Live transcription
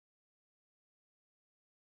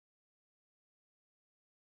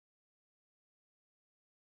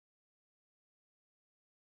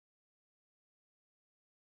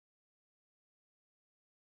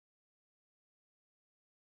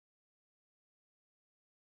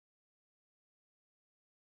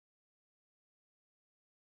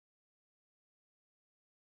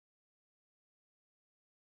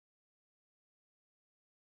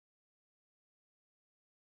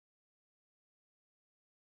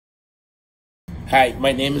Hi,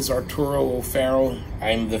 my name is Arturo O'Farrill.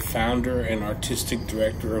 I'm the founder and artistic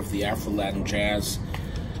director of the Afro Latin Jazz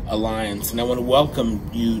Alliance, and I want to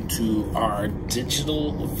welcome you to our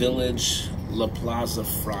Digital Village La Plaza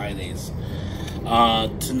Fridays.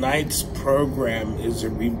 Tonight's program is a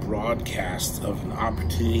rebroadcast of an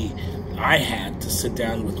opportunity I had to sit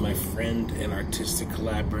down with my friend and artistic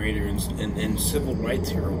collaborator and civil rights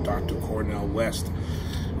hero, Dr. Cornel West.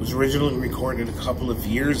 It was originally recorded a couple of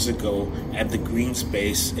years ago at the Green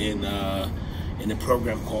Space in a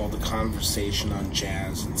program called The Conversation on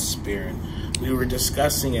Jazz and Spirit. We were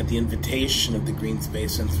discussing, at the invitation of the Green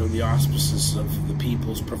Space and through the auspices of the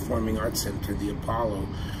People's Performing Arts Center, the Apollo,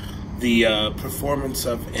 the performance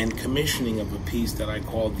of and commissioning of a piece that I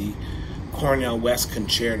called the Cornel West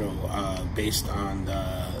Concerto, based on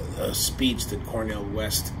a speech that Cornel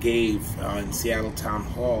West gave in Seattle Town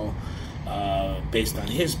Hall, based on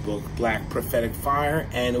his book, Black Prophetic Fire,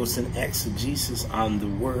 and it was an exegesis on the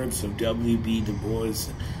words of W.B. Du Bois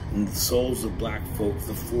and the souls of black folk,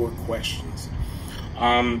 the four questions.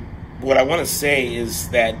 What I want to say is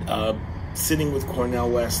that sitting with Cornel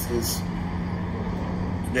West is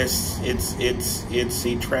it's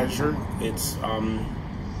a treasure. It's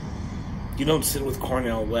you don't sit with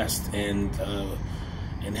Cornel West and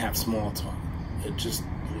have small talk.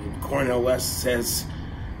 Cornel West says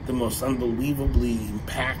the most unbelievably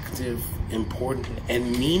impactful, important,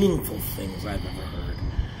 and meaningful things I've ever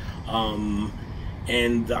heard.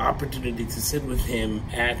 And the opportunity to sit with him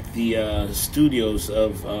at the studios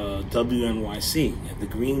of WNYC, at the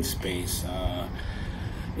Green Space,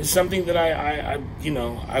 is something that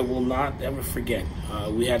I will not ever forget.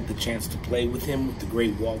 We had the chance to play with him, with the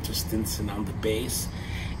great Walter Stinson on the bass,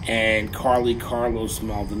 and Carlos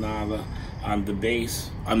Maldonado on the bass,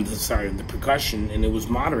 on the percussion, and it was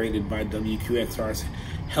moderated by WQXR's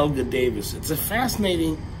Helga Davis. It's a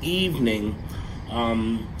fascinating evening,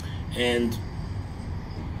 and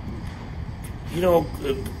you know,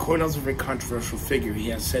 Cornel's a very controversial figure. He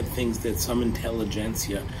has said things that some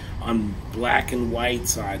intelligentsia on black and white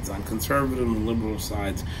sides, on conservative and liberal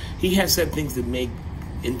sides, he has said things that make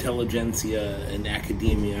intelligentsia and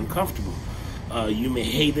academia uncomfortable. You may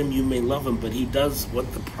hate him, you may love him, but he does what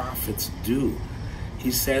the prophets do. He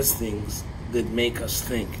says things that make us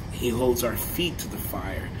think. He holds our feet to the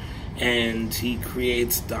fire, and he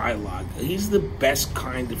creates dialogue. He's the best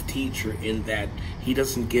kind of teacher in that he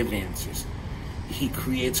doesn't give answers. He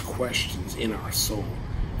creates questions in our soul.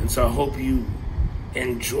 And so I hope you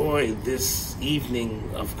enjoy this evening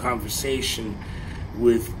of conversation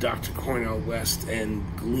with Dr. Cornel West and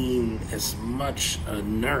glean as much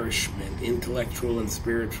nourishment, intellectual and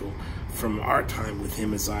spiritual, from our time with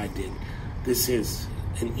him as I did. This is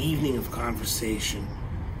an evening of conversation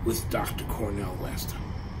with Dr. Cornel West.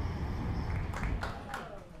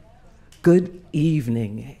 Good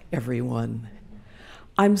evening, everyone.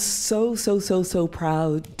 I'm so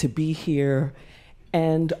proud to be here,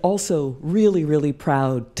 and also really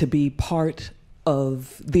proud to be part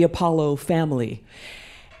of the Apollo family.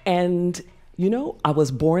 And you know, I was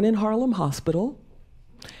born in Harlem Hospital,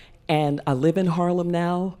 and I live in Harlem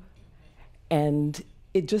now, and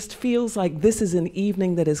it just feels like this is an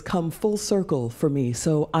evening that has come full circle for me.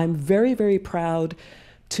 So I'm very proud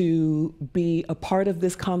to be a part of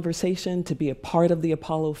this conversation, to be a part of the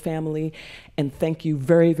Apollo family, and thank you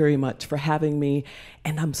very much for having me.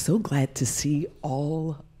 And I'm so glad to see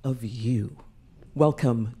all of you.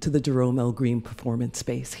 Welcome to the Jerome L. Green Performance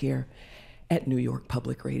Space here at New York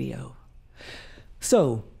Public Radio.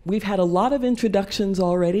 So we've had a lot of introductions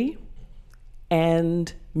already,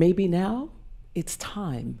 and maybe now it's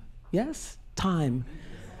time. Yes? Time.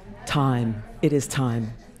 It is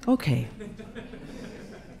time. Okay.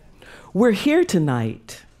 We're here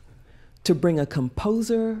tonight to bring a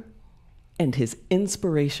composer and his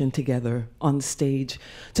inspiration together on stage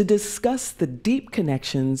to discuss the deep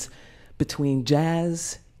connections between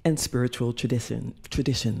jazz and spiritual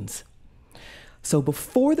traditions. So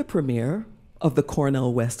before the premiere of the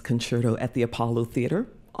Cornel West Concerto at the Apollo Theater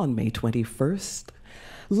on May 21st,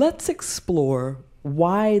 let's explore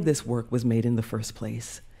why this work was made in the first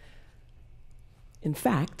place. In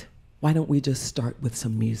fact, why don't we just start with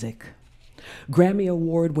some music? Grammy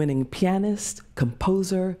Award-winning pianist,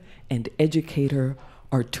 composer, and educator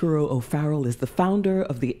Arturo O'Farrill is the founder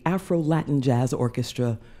of the Afro Latin Jazz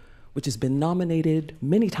Orchestra, which has been nominated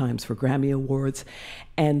many times for Grammy Awards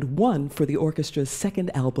and won for the orchestra's second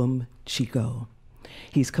album, Chico.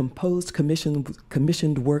 He's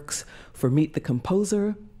commissioned works for Meet the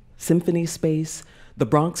Composer, Symphony Space, the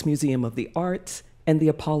Bronx Museum of the Arts, and the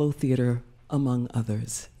Apollo Theater, among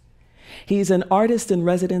others. He's an artist in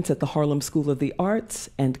residence at the Harlem School of the Arts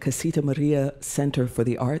and Casita Maria Center for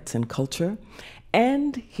the Arts and Culture,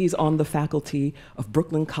 and he's on the faculty of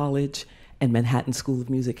Brooklyn College and Manhattan School of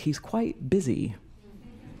Music. He's quite busy.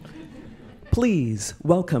 Please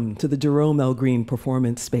welcome to the Jerome L. Green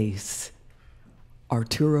Performance Space,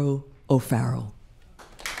 Arturo O'Farrill.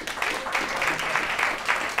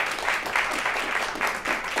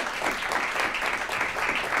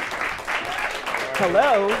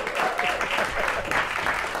 Hello.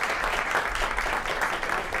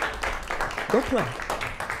 Go play.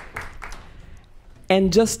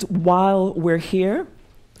 And just while we're here,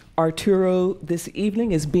 Arturo this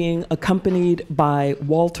evening is being accompanied by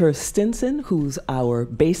Walter Stinson, who's our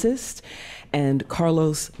bassist, and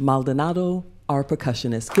Carlos Maldonado, our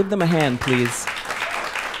percussionist. Give them a hand, please.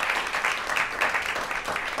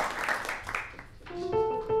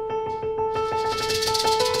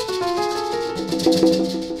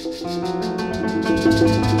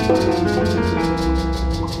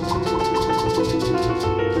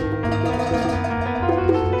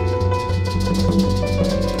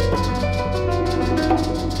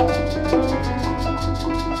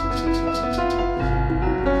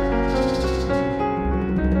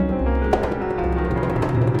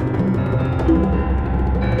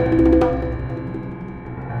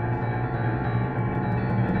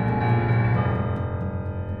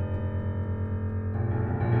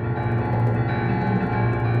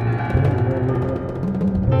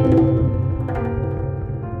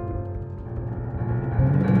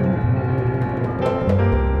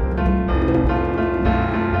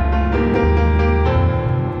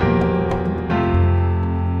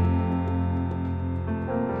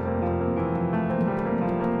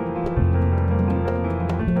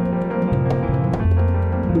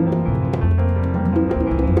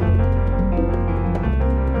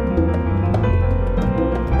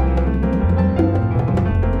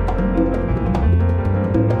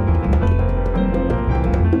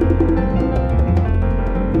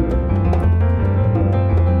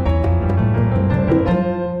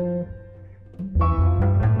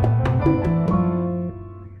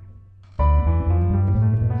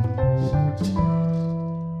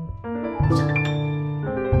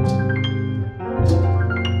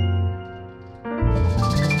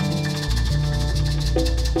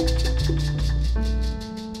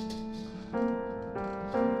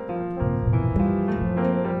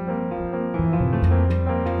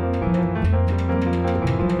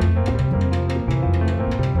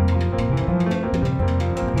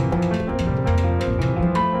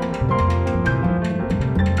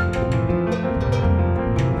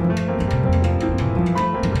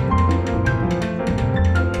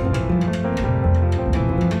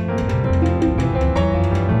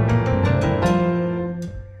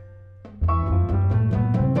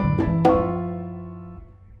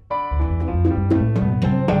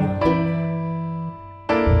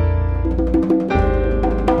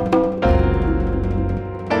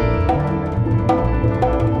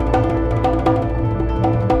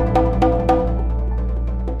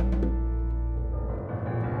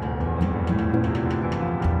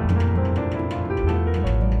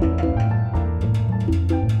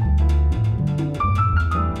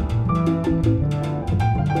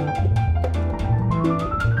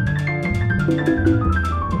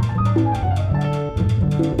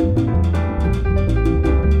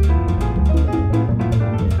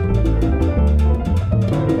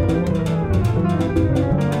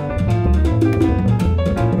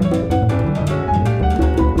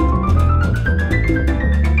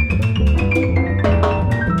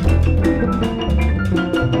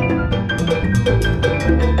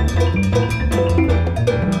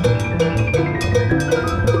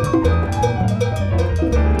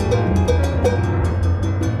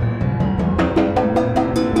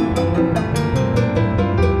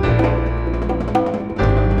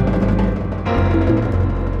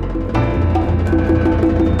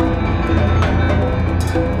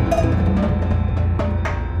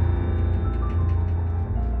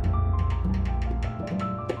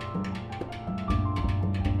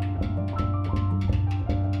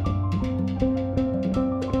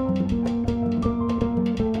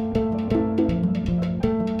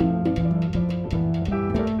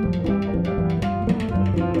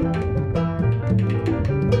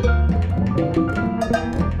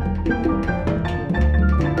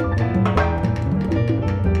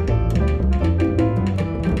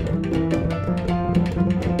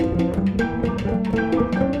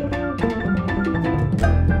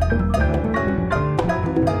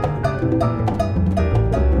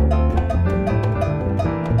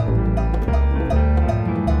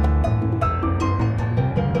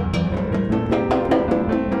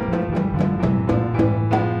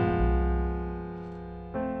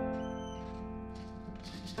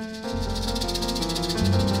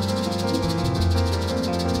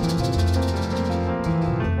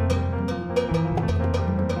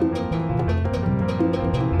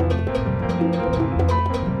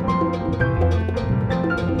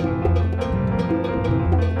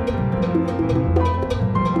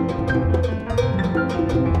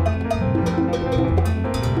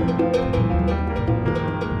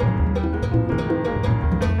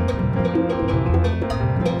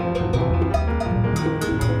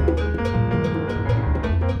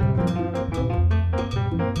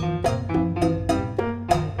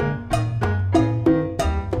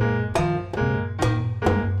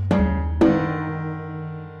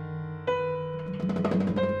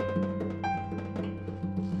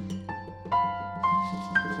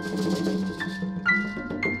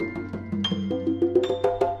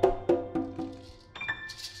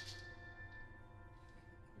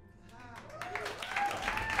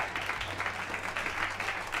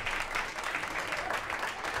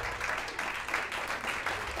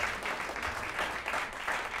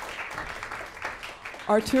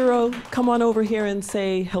 Arturo, come on over here and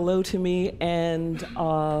say hello to me, and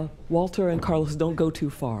Walter and Carlos, don't go too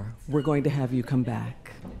far. We're going to have you come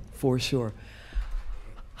back, for sure.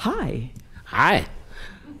 Hi. Hi.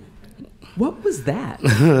 What was that?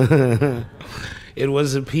 It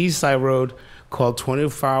was a piece I wrote called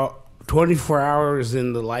 24 Hours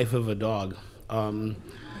in the Life of a Dog.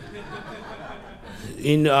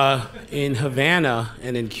 In Havana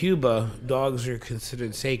and in Cuba, dogs are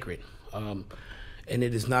considered sacred. And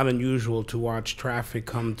it is not unusual to watch traffic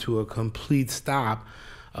come to a complete stop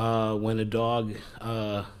when a dog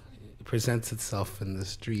presents itself in the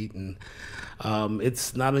street. And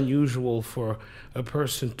it's not unusual for a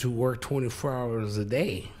person to work 24 hours a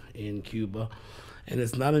day in Cuba. And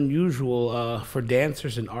it's not unusual for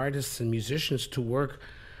dancers and artists and musicians to work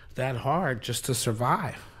that hard just to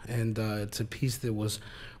survive. And it's a piece that was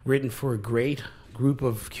written for a great group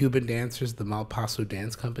of Cuban dancers, the Malpaso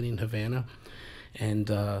Dance Company in Havana. And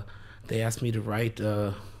they asked me to write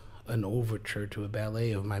an overture to a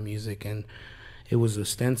ballet of my music, and it was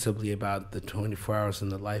ostensibly about the 24 hours in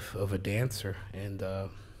the life of a dancer. And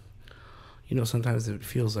you know, sometimes it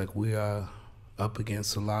feels like we are up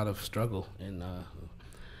against a lot of struggle and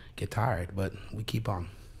get tired, but we keep on.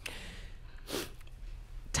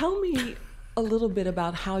 Tell me a little bit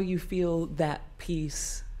about how you feel that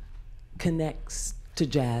piece connects to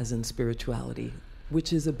jazz and spirituality,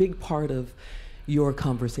 which is a big part of your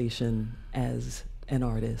conversation as an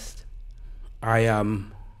artist.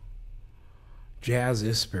 Jazz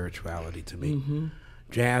is spirituality to me. Mm-hmm.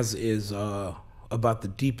 Jazz is about the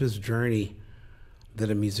deepest journey that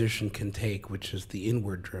a musician can take, which is the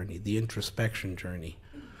inward journey, the introspection journey.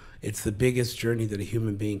 It's the biggest journey that a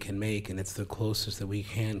human being can make, and it's the closest that we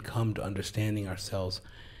can come to understanding ourselves.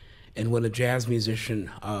 And when a jazz musician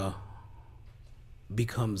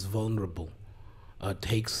becomes vulnerable,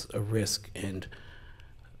 takes a risk and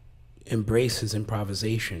embraces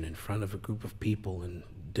improvisation in front of a group of people and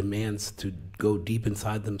demands to go deep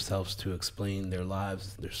inside themselves to explain their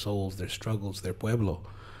lives, their souls, their struggles, their pueblo.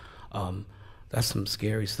 That's some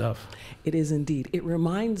scary stuff. It is indeed. It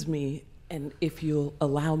reminds me, and if you'll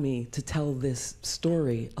allow me to tell this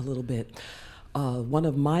story a little bit, one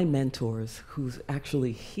of my mentors, who's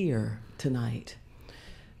actually here tonight,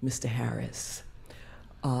 Mr. Harris,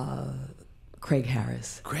 Craig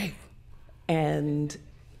Harris. Craig. And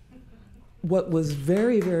what was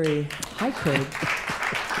very, very, hi Craig.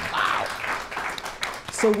 Wow.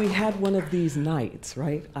 So we had one of these nights,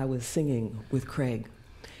 right? I was singing with Craig.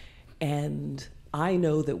 And I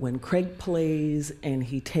know that when Craig plays and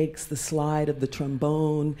he takes the slide of the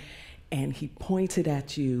trombone and he points it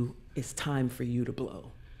at you, it's time for you to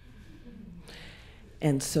blow.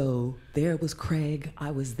 And so there was Craig,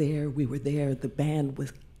 I was there, we were there, the band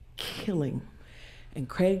was killing. And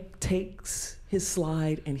Craig takes his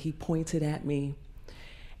slide and he points it at me.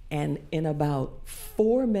 And in about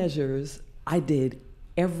 4 measures, I did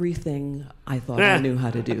everything I thought I knew how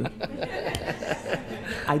to do.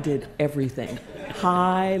 I did everything.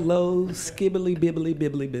 High, low, skibbly, bibbly,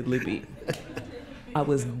 bibbly, bibbly, beat. I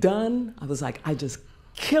was done. I was like, I just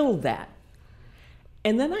killed that.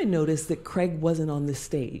 And then I noticed that Craig wasn't on the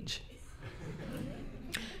stage.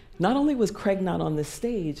 Not only was Craig not on the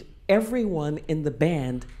stage, everyone in the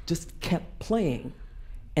band just kept playing,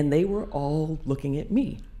 and they were all looking at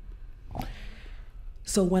me.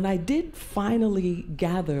 So when I did finally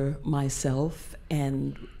gather myself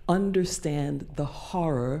and understand the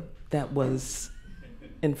horror that was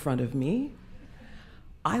in front of me,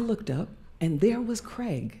 I looked up, and there was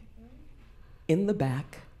Craig in the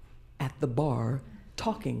back at the bar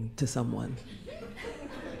talking to someone.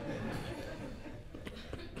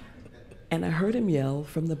 And I heard him yell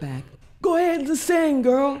from the back, "Go ahead and sing,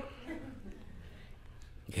 girl."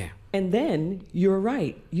 Yeah. And then, you're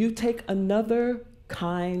right, you take another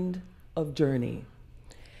kind of journey.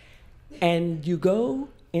 And you go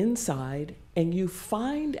inside and you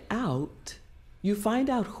find out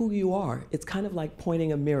who you are. It's kind of like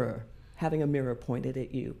pointing a mirror, having a mirror pointed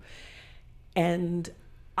at you. And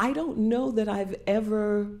I don't know that I've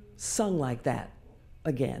ever sung like that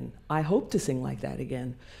again. I hope to sing like that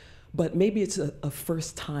again. But maybe it's a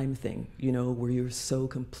first time thing, you know, where you're so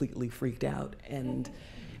completely freaked out. And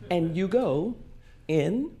you go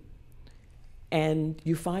in and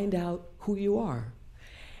you find out who you are.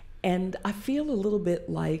 And I feel a little bit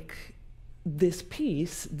like this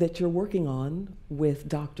piece that you're working on with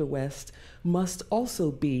Dr. West must also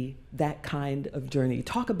be that kind of journey.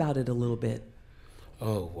 Talk about it a little bit.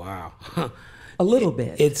 Oh, wow. A little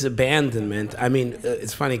bit. It's abandonment. I mean,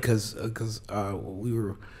 it's funny because we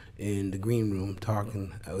were in the green room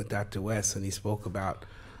talking with Dr. West, and he spoke about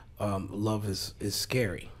love is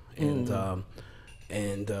scary, and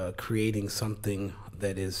creating something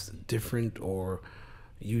that is different or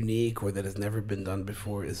unique or that has never been done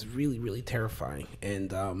before is really, really terrifying.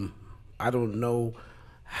 And I don't know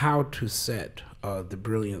how to set the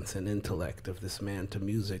brilliance and intellect of this man to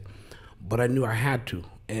music, but I knew I had to.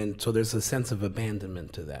 And so there's a sense of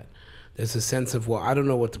abandonment to that. There's a sense of, well, I don't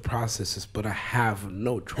know what the process is, but I have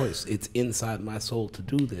no choice. It's inside my soul to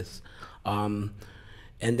do this. And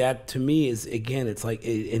that to me is, again, it's like,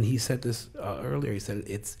 and he said this earlier, he said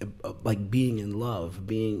it's like being in love,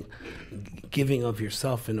 giving of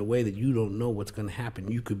yourself in a way that you don't know what's going to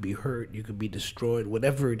happen. You could be hurt, you could be destroyed,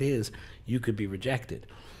 whatever it is, you could be rejected.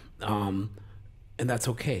 And that's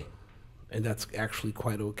okay. And that's actually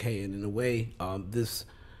quite okay. And in a way, this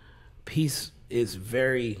piece is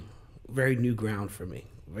very, very new ground for me.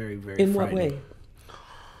 Very, very In frightening.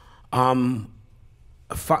 what way?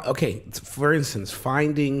 Okay, for instance,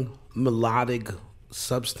 finding melodic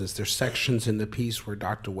substance. There's sections in the piece where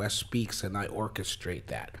Dr. West speaks and I orchestrate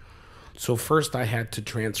that. So first I had to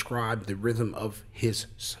transcribe the rhythm of his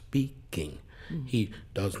speaking. He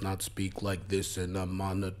does not speak like this in a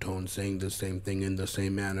monotone, saying the same thing in the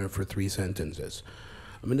same manner for 3 sentences.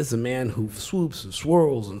 I mean, this is a man who swoops and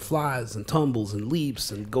swirls and flies and tumbles and leaps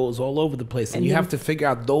and goes all over the place. And you have to figure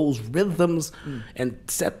out those rhythms and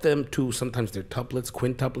set them to, sometimes they're tuplets,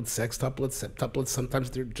 quintuplets, sextuplets, septuplets. Sometimes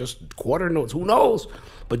they're just quarter notes. Who knows?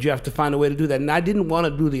 But you have to find a way to do that. And I didn't want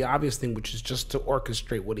to do the obvious thing, which is just to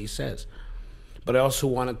orchestrate what he says. But I also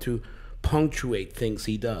wanted to punctuate things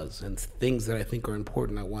he does and things that I think are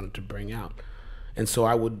important I wanted to bring out. And so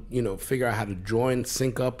I would, figure out how to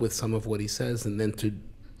sync up with some of what he says and then to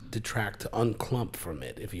detract, to unclump from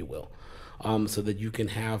it, if you will, so that you can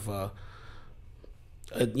have,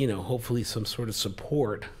 hopefully some sort of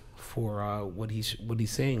support for what he's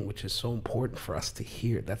saying, which is so important for us to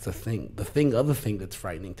hear. That's the thing. Other thing that's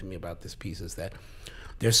frightening to me about this piece is that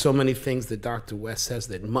there's so many things that Dr. West says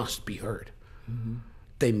that must be heard. Mm-hmm.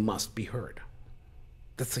 They must be heard.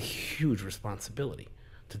 That's a huge responsibility,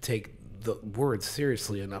 to take the words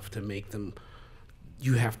seriously enough to make them.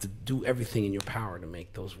 You have to do everything in your power to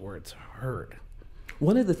make those words heard.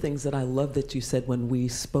 One of the things that I love that you said when we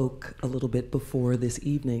spoke a little bit before this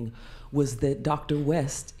evening was that Dr.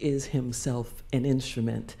 West is himself an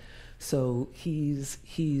instrument. So he's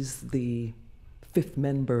the 5th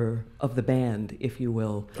member of the band, if you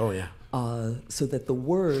will. Oh, yeah. So that the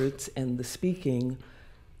words and the speaking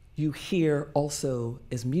you hear also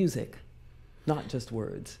as music, not just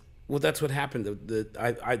words. Well, that's what happened.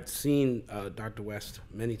 I'd seen Dr. West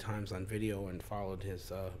many times on video and followed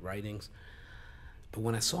his writings. But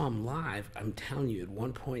when I saw him live, I'm telling you, at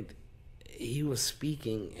one point, he was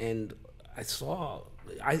speaking, and I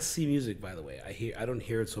see music, by the way. I don't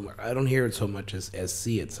hear it so much. I don't hear it so much as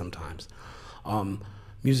see it sometimes.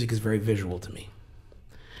 Music is very visual to me.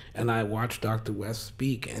 And I watched Dr. West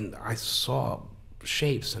speak, and I saw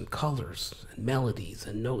shapes and colors and melodies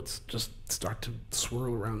and notes just start to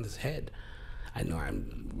swirl around his head. I know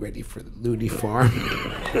I'm ready for the Looney Farm.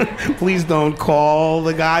 Please don't call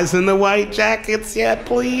the guys in the white jackets yet,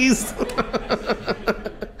 please.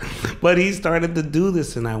 But he started to do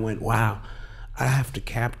this, and I went, wow, I have to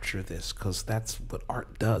capture this, because that's what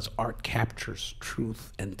art does. Art captures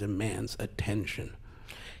truth and demands attention.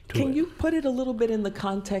 Can you put it a little bit in the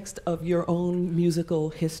context of your own musical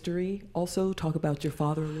history? Also, talk about your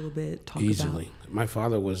father a little bit. Easily. My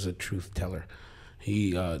father was a truth teller.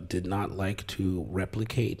 He did not like to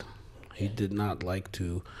replicate. He did not like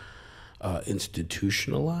to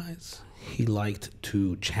institutionalize. He liked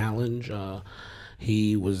to challenge.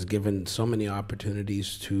 He was given so many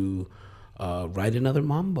opportunities to write another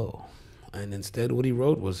mambo. And instead what he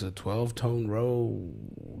wrote was a 12-tone row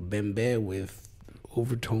bembe with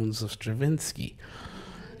overtones of Stravinsky.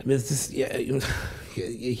 I mean, it's just, yeah,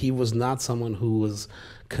 he was not someone who was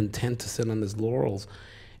content to sit on his laurels.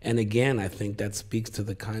 And again, I think that speaks to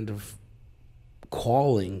the kind of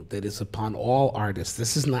calling that is upon all artists.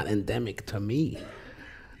 This is not endemic to me.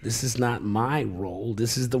 This is not my role.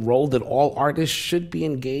 This is the role that all artists should be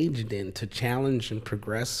engaged in, to challenge and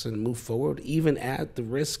progress and move forward, even at the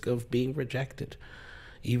risk of being rejected,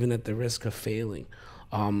 even at the risk of failing.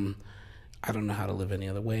 I don't know how to live any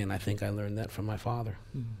other way, and I think I learned that from my father.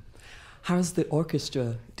 How's the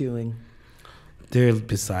orchestra doing? They're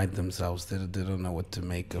beside themselves. They don't know what to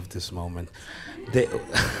make of this moment.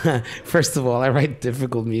 First of all, I write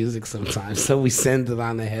difficult music sometimes, so we send it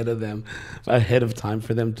on ahead of time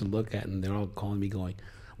for them to look at, and they're all calling me going,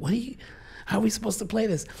 how are we supposed to play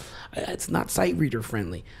this? It's not sight reader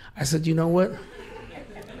friendly. I said, you know what?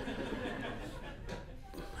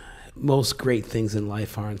 Most great things in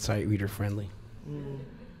life aren't sight reader friendly.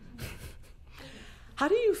 How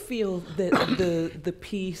do you feel that the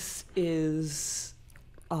piece is,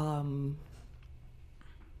 I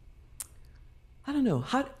don't know,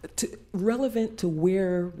 relevant to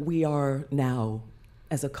where we are now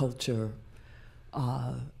as a culture,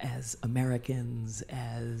 as Americans,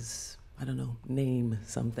 as, I don't know, name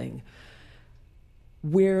something.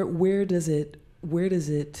 Where does it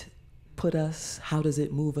put us? How does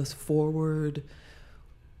it move us forward?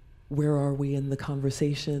 Where are we in the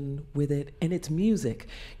conversation with it? And it's music.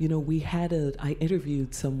 You know, I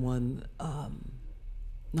interviewed someone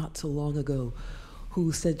not so long ago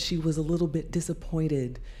who said she was a little bit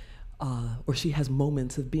disappointed, or she has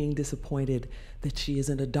moments of being disappointed that she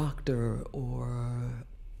isn't a doctor or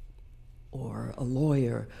a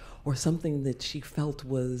lawyer or something that she felt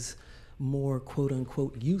was more quote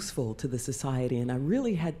unquote useful to the society. And I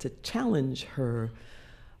really had to challenge her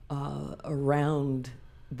around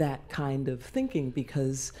that kind of thinking,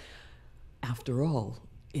 because after all,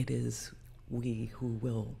 it is we who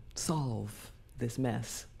will solve this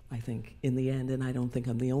mess, I think, in the end. And I don't think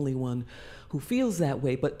I'm the only one who feels that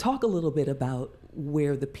way. But talk a little bit about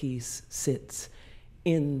where the piece sits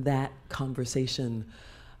in that conversation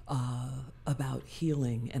about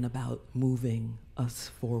healing and about moving us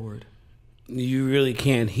forward. You really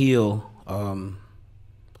can't heal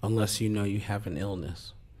unless you know you have an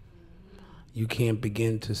illness. You can't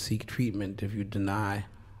begin to seek treatment if you deny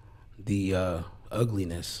the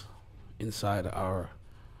ugliness inside our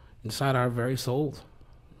very souls.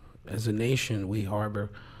 As a nation, we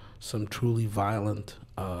harbor some truly violent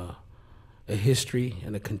a history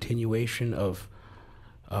and a continuation of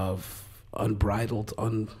unbridled,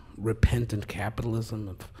 unrepentant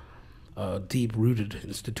capitalism, of deep-rooted,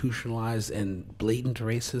 institutionalized, and blatant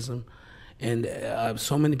racism. And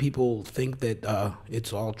so many people think that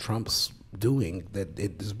it's all Trump's doing, that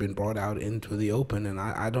it has been brought out into the open, and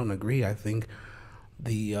I don't agree. I think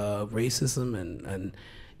the racism and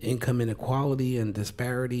income inequality and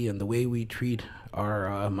disparity and the way we treat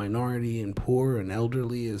our minority and poor and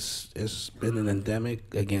elderly has been an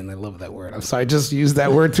endemic. Again, I love that word. I'm sorry, I just used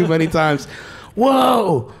that word too many times.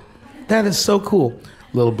 Whoa, that is so cool.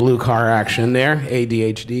 Little blue car action there,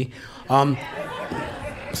 ADHD.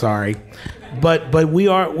 Sorry, but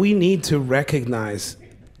we need to recognize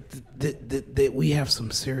that we have some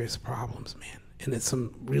serious problems, man, and it's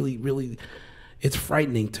some really, it's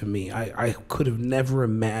frightening to me. I could have never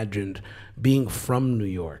imagined being from New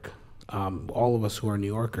York. All of us who are New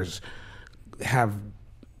Yorkers have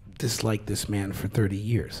disliked this man for 30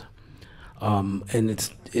 years, and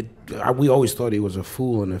we always thought he was a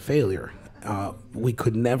fool and a failure. We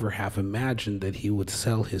could never have imagined that he would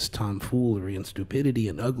sell his tomfoolery and stupidity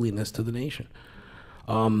and ugliness to the nation.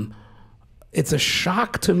 It's a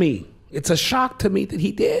shock to me. It's a shock to me that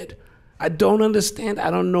he did. I don't understand.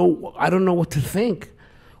 I don't know what to think.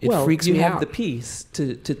 It freaks me out. Well, you have the piece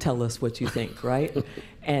to tell us what you think, right?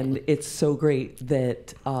 And it's so great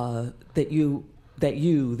that that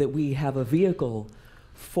we have a vehicle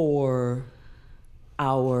for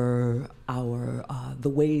the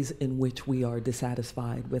ways in which we are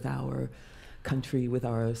dissatisfied with our country, with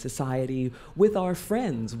our society, with our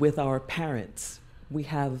friends, with our parents. We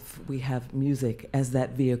have music as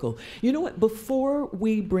that vehicle. You know what? Before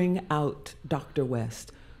we bring out Dr.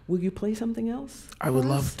 West, will you play something else? I would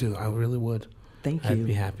love to. I really would. Thank you. I'd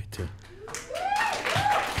be happy to.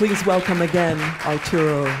 Please welcome again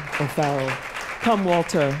Arturo O'Farrill. Come,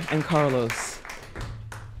 Walter and Carlos.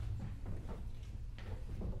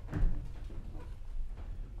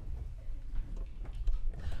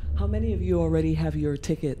 How many of you already have your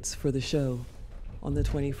tickets for the show on the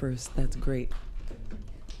 21st? That's great.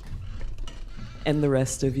 And the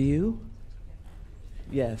rest of you?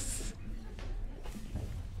 Yes.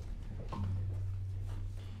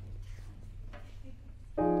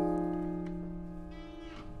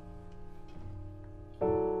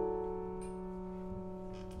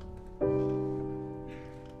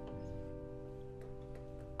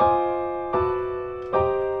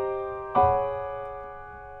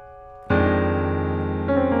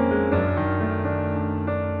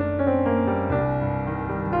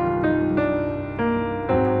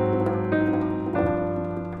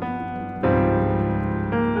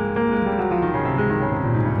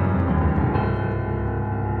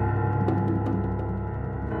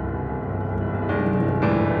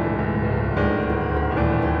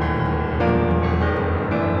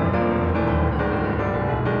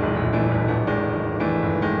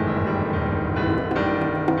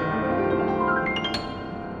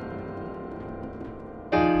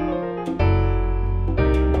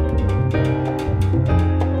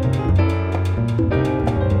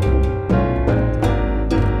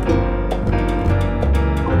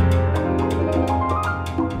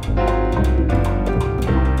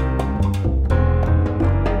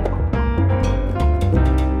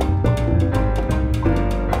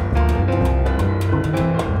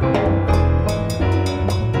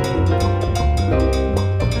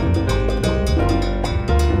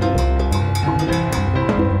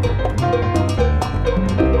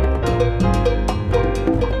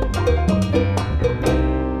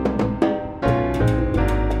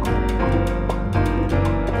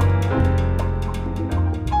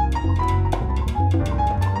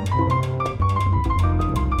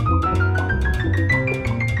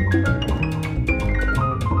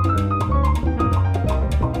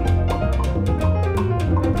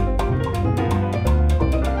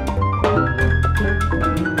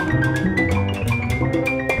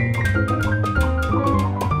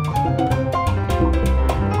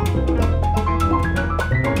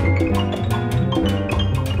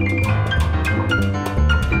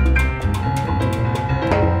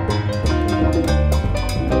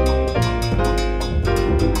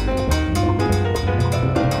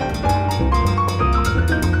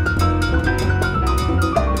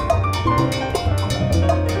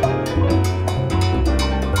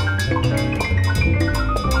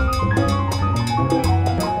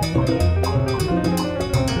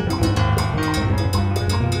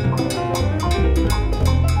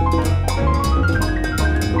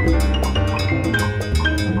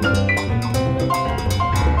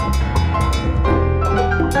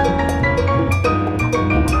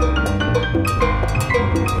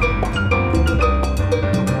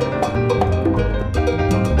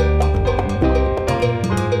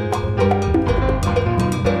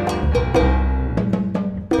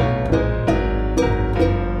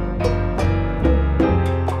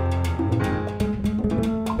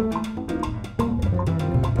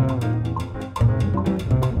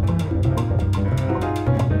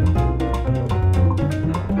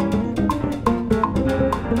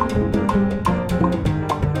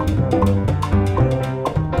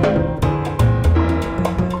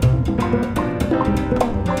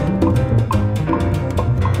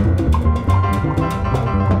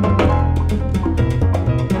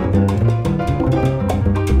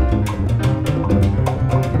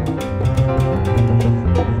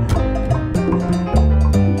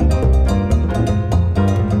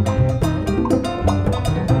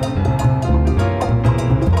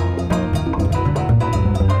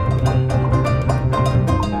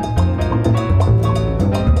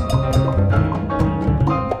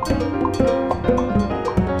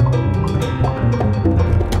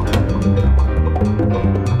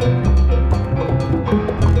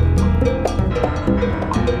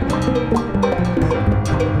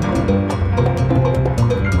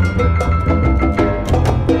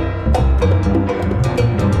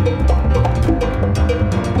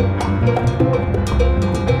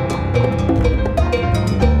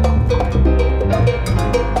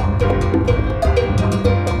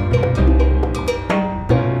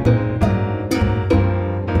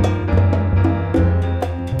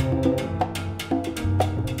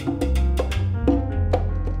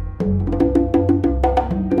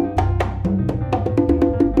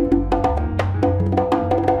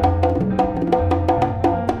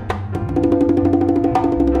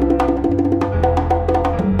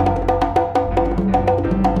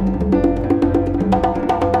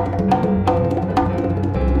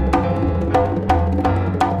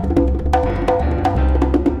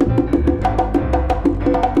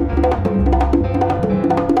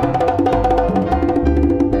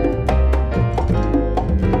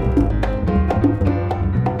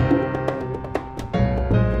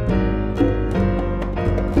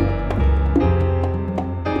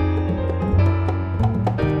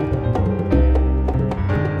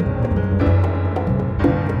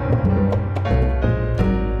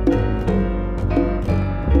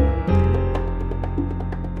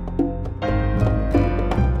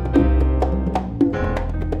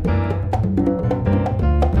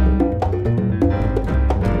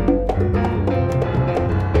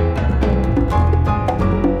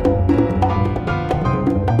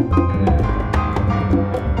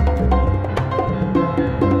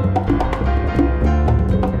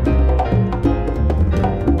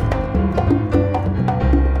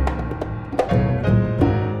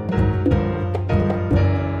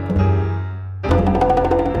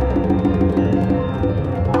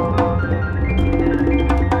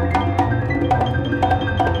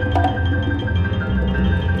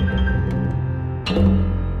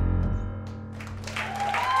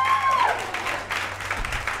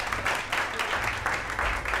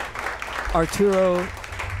 Arturo,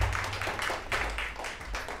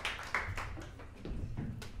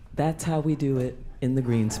 that's how we do it in the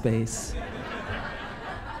green space.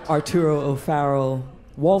 Arturo O'Farrill,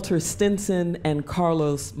 Walter Stinson, and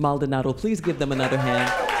Carlos Maldonado. Please give them another hand.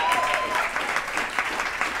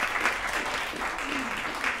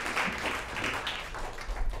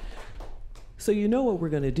 So you know what we're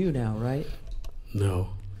going to do now, right?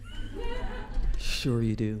 No. Sure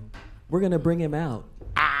you do. We're going to bring him out.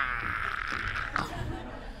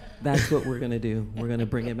 That's what we're going to do. We're going to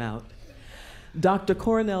bring him out. Dr.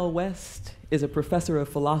 Cornel West is a professor of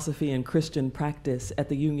philosophy and Christian practice at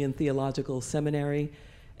the Union Theological Seminary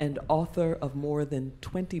and author of more than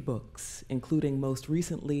 20 books, including most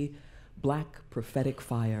recently Black Prophetic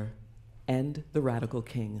Fire and The Radical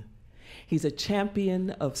King. He's a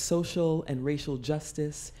champion of social and racial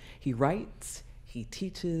justice. He writes, he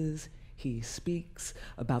teaches, he speaks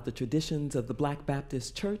about the traditions of the Black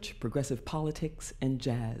Baptist Church, progressive politics, and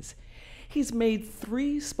jazz. He's made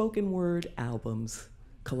 3 spoken word albums,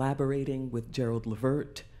 collaborating with Gerald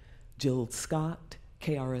Levert, Jill Scott,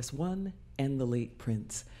 KRS-One, and the late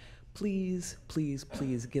Prince. Please, please,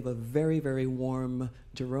 please give a very, very warm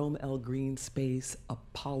Jerome L. Green Space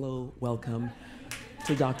Apollo welcome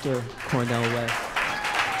to Dr. Cornel West.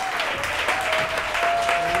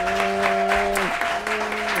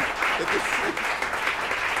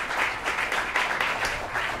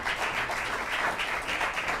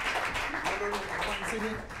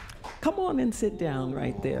 Come on and sit down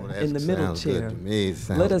right there in the middle chair. Good to me.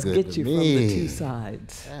 Let us get you from the 2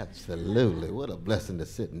 sides. Absolutely. What a blessing to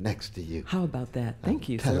sit next to you. How about that? Thank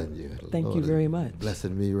you, sir. Telling you. Thank you very much.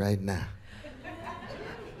 Blessing me right now.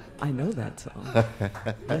 I know that song.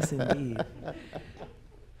 Yes, indeed.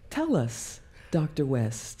 Tell us, Dr.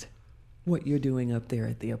 West, what you're doing up there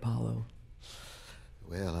at the Apollo.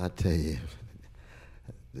 Well, I tell you,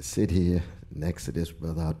 to sit here next to this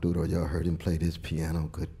brother Arturo, y'all heard him play this piano,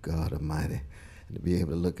 good God Almighty, and to be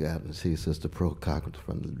able to look out and see Sister Procop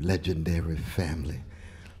from the legendary family,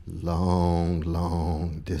 long,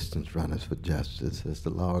 long distance runners for justice,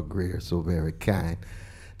 Sister Laura Greer, so very kind.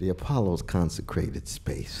 The Apollo's consecrated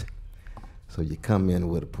space. So you come in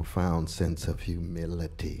with a profound sense of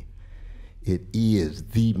humility. It is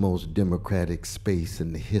the most democratic space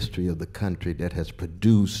in the history of the country that has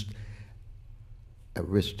produced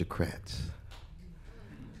aristocrats,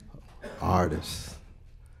 artists.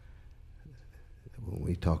 When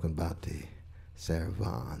we talking about the Sarah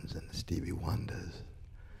Vaughan's and the Stevie Wonders,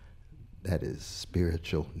 that is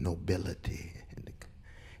spiritual nobility.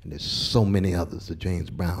 And there's so many others, the James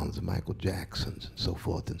Browns, the Michael Jacksons, and so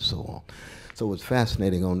forth and so on. So it's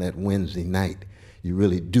fascinating on that Wednesday night, you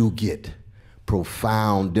really do get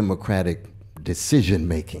profound democratic decision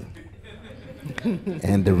making.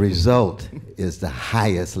 And the result is the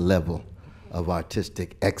highest level of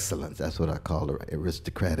artistic excellence. That's what I call an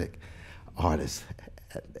aristocratic artist.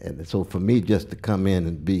 And so for me, just to come in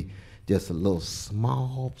and be just a little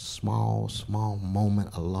small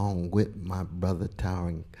moment along with my brother,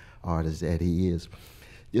 towering artist that he is,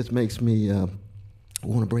 just makes me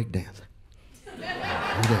want to break dance.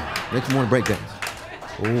 Makes me want to break dance.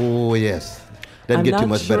 Oh, yes. Doesn't get too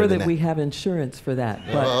much better than that. I'm not sure that we have insurance for that.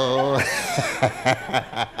 But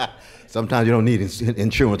sometimes you don't need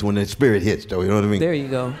insurance when the spirit hits, though. You know what I mean? There you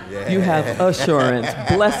go. Yeah. You have assurance,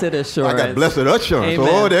 blessed assurance. I got blessed assurance. Amen.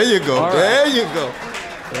 Oh, there you go. All there you go.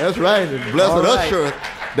 That's right. Blessed assurance.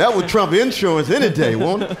 That would trump insurance any day,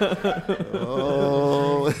 won't it?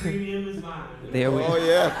 Oh. There we go. Oh,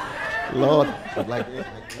 yeah. Lord.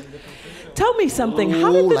 Tell me something.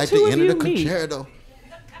 How did the two of you meet? Concerto.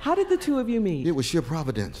 How did the 2 of you meet? It was sheer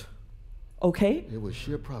providence. Okay. It was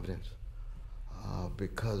sheer providence.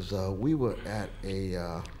 Because we were at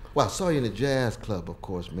well, I saw you in the jazz club, of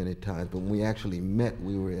course, many times, but when we actually met,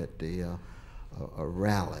 we were at a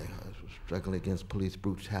rally. I was struggling against police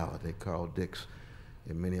brutality. Carl Dix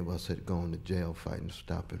and many of us had gone to jail fighting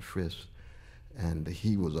stop and frisk, and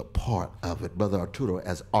he was a part of it. Brother Arturo,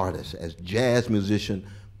 as artist, as jazz musician,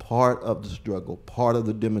 part of the struggle, part of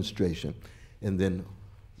the demonstration, and then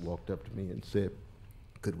walked up to me and said,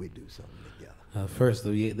 could we do something together? First,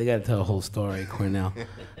 they got to tell the whole story, Cornel,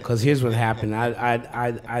 because here's what happened. I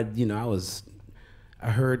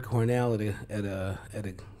heard Cornel at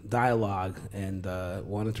a dialogue and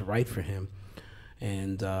wanted to write for him,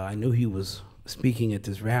 and I knew he was speaking at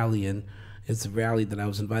this rally, and it's a rally that I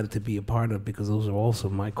was invited to be a part of because those are also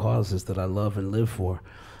my causes that I love and live for,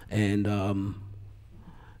 and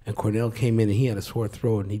Cornel came in and he had a sore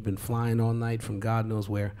throat and he'd been flying all night from God knows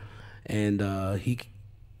where, and he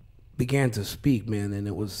began to speak, man, and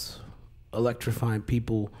it was electrifying.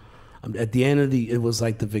 People At the end of it was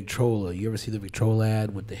like the Victrola. You ever see the Victrola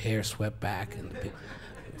ad with the hair swept back? And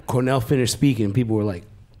Cornel finished speaking, and people were like,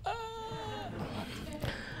 ah.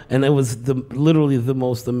 And it was literally the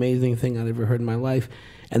most amazing thing I'd ever heard in my life.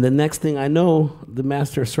 And the next thing I know, the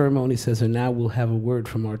master of ceremony says, and now we'll have a word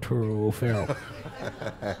from Arturo O'Farrill.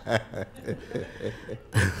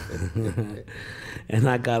 And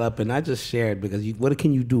I got up and I just shared, because what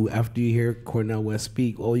can you do after you hear Cornel West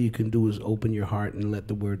speak? All you can do is open your heart and let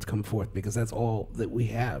the words come forth, because that's all that we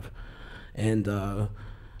have. And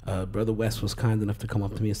Brother West was kind enough to come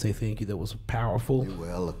up to me and say thank you. That was powerful. You were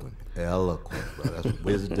eloquent, brother. That's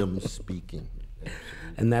wisdom speaking.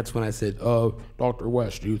 And that's when I said, Dr.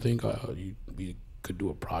 West, do you think you could do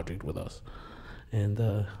a project with us?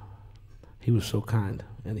 And he was so kind,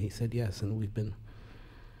 and he said yes, and we've been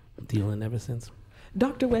dealing ever since.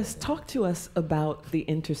 Dr. West, talk to us about the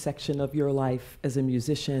intersection of your life as a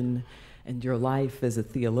musician and your life as a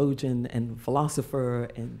theologian and philosopher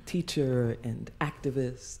and teacher and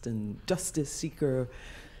activist and justice seeker.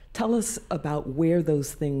 Tell us about where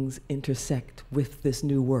those things intersect with this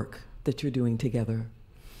new work that you're doing together.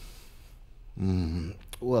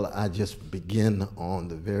 Well, I just begin on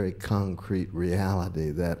the very concrete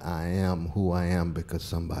reality that I am who I am because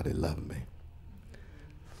somebody loved me.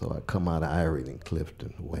 So I come out of Irene and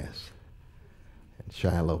Clifton West, and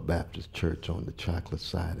Shiloh Baptist Church on the chocolate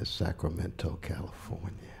side of Sacramento, California.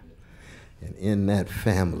 And in that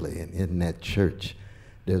family and in that church,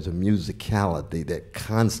 there's a musicality that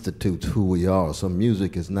constitutes who we are. So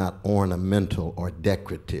music is not ornamental or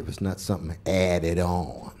decorative. It's not something added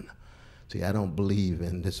on. See, I don't believe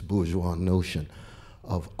in this bourgeois notion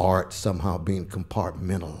of art somehow being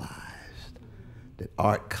compartmentalized. That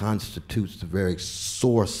art constitutes the very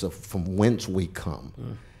source of from whence we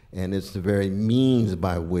come. And it's the very means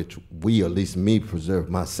by which we, or at least me, preserve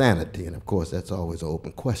my sanity. And of course, that's always an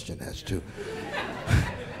open question as to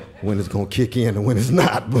when it's going to kick in and when it's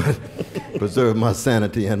not, but preserve my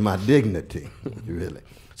sanity and my dignity, really.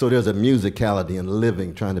 So there's a musicality in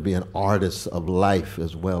living, trying to be an artist of life,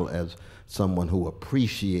 as well as someone who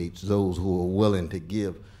appreciates those who are willing to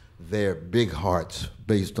give their big hearts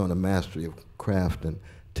based on a mastery of craft and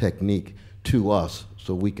technique to us,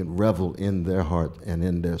 so we can revel in their heart and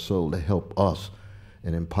in their soul to help us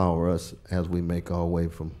and empower us as we make our way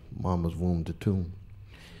from mama's womb to tomb.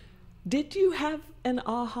 Did you have an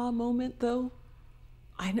aha moment, though?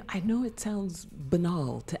 I know it sounds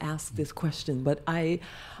banal to ask this question, but I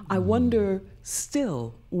wonder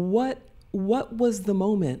still, what was the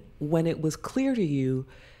moment when it was clear to you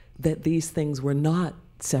that these things were not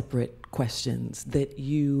separate questions, that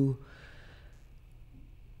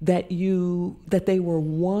they were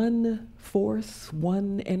one force,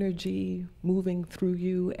 one energy moving through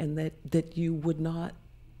you, and that you would not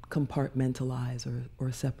compartmentalize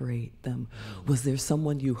or separate them? Was there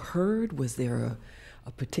someone you heard? Was there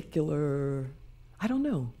a particular, I don't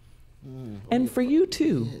know. And for you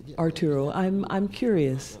too, Arturo, I'm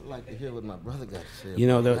curious. I'd like to hear what my brother got to say. You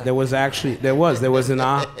know, there was an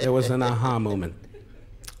aha moment.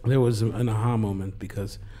 There was an aha moment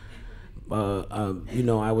because, you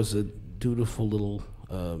know, I was a dutiful little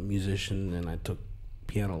musician, and I took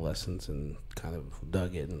piano lessons and kind of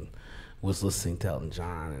dug it and was listening to Elton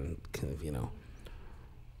John and kind of, you know.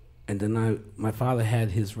 And then my father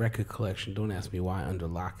had his record collection, don't ask me why, under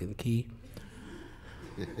lock and key.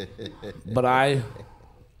 But I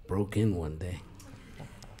broke in one day,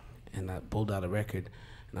 and I pulled out a record,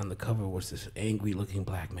 and on the cover was this angry-looking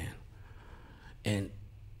black man. And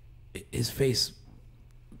his face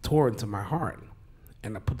tore into my heart,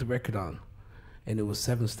 and I put the record on, and it was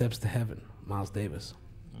 7 Steps to Heaven, Miles Davis.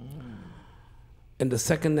 And the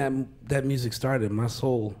second that music started, my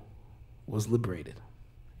soul was liberated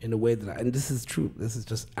in a way that and this is true, this is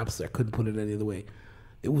just absolute, I couldn't put it any other way.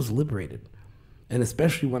 It was liberated. And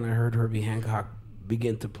especially when I heard Herbie Hancock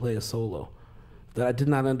begin to play a solo, that I did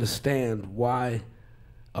not understand why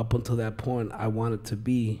up until that point I wanted to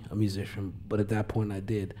be a musician, but at that point I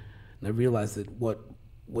did. And I realized that what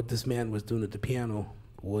this man was doing at the piano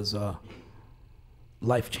was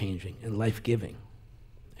life-changing and life-giving.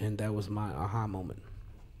 And that was my aha moment.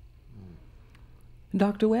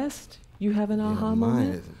 Dr. West, you have an aha mine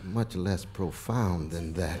moment? is much less profound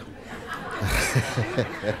than that.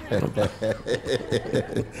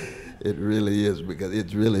 It really is, because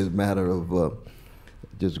it's really a matter of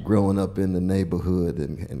just growing up in the neighborhood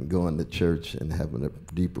and going to church and having a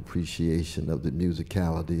deep appreciation of the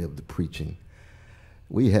musicality of the preaching.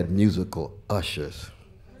 We had musical ushers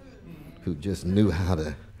who just knew how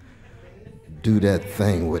to do that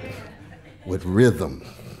thing with rhythm,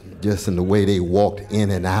 just in the way they walked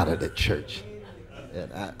in and out of the church.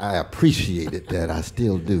 And I appreciated that. I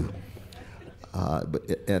still do.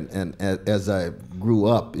 As I grew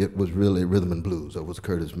up, it was really rhythm and blues. It was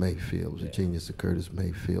Curtis Mayfield. It was a genius of Curtis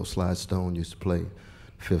Mayfield. Sly Stone used to play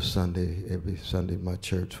fifth Sunday, every Sunday in my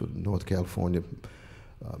church for North California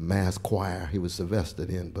mass choir. He was Sylvester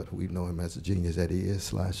then, but we know him as the genius that he is,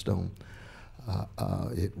 Sly Stone.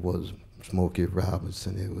 It was Smokey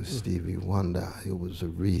Robinson, it was Stevie Wonder, it was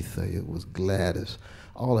Aretha, it was Gladys.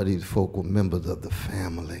 All of these folk were members of the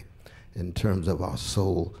family in terms of our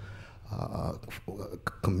soul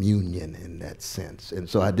communion in that sense. And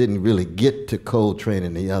so I didn't really get to Coltrane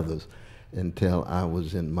and the others until I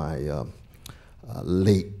was in my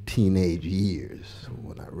late teenage years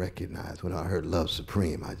when I recognized, when I heard Love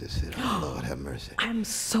Supreme, I just said, oh, Lord have mercy. I'm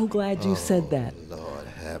so glad you said that. Lord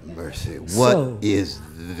have mercy. What is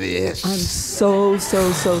this? I'm so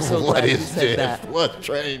glad you said that. What's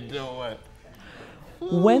Train doing?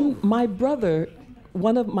 When my brother,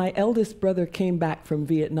 one of my eldest brother came back from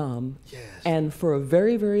Vietnam, and for a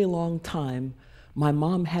very, very long time, my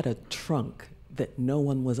mom had a trunk that no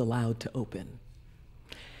one was allowed to open.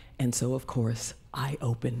 And so, of course, I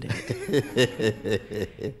opened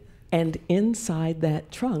it. And inside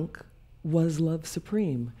that trunk was Love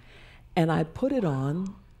Supreme. And I put it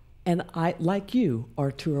on, and I, like you,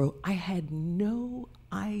 Arturo, I had no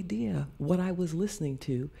idea what I was listening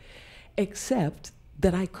to, except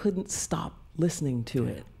that I couldn't stop listening to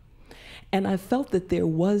it. And I felt that there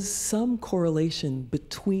was some correlation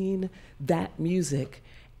between that music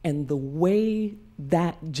and the way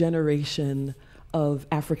that generation of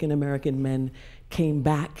African American men came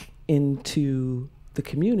back into the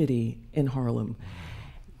community in Harlem.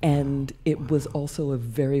 And it was also a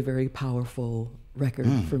very, very powerful record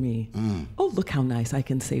for me. Oh, look how nice I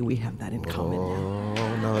can say we have that in common now.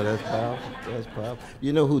 Oh, no, that's powerful. That's powerful.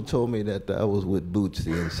 You know who told me that? I was with Bootsy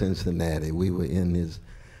in Cincinnati. We were in his,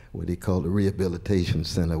 what he called the Rehabilitation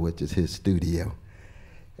Center, which is his studio.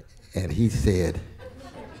 And he said,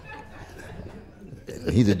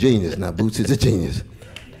 he's a genius now, Bootsy's a genius.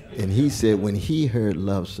 And he said when he heard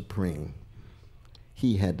Love Supreme,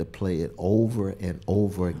 he had to play it over and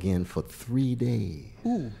over again for 3 days.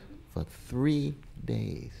 Ooh. For 3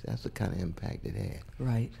 days. That's the kind of impact it had.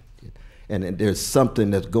 Right. And there's something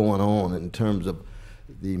that's going on in terms of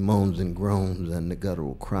the moans and groans and the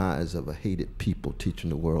guttural cries of a hated people teaching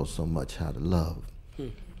the world so much how to love.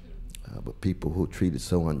 But people who are treated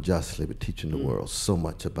so unjustly, but teaching the world so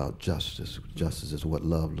much about justice. Justice is what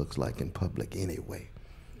love looks like in public anyway.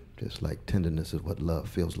 Just like tenderness is what love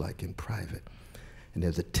feels like in private. And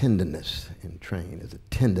there's a tenderness in Train, there's a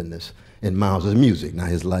tenderness in Miles's music. Now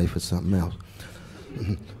his life is something else.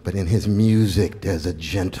 But in his music, there's a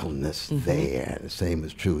gentleness there. The same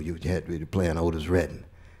is true. You had to be playing Otis Redding.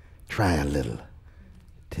 Try a little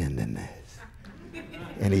tenderness.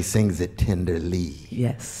 And he sings it tenderly.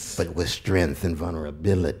 Yes. But with strength and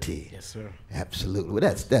vulnerability. Yes, sir. Absolutely. Well,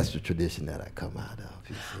 that's the tradition that I come out of,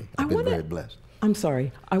 you see. I've been very blessed. I'm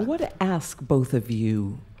sorry. I want to ask both of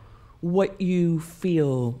you what you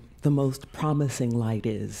feel the most promising light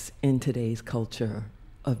is in today's culture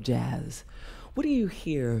of jazz. What do you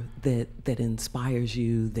hear that inspires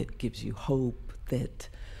you, that gives you hope, that,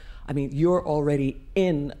 I mean, you're already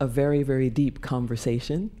in a very, very deep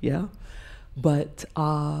conversation, yeah? But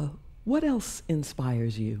what else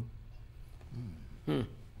inspires you?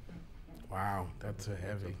 Wow, that's a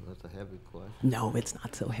heavy question. No, it's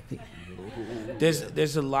not so heavy.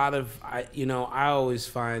 There's a lot of, I always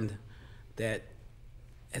find that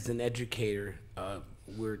as an educator,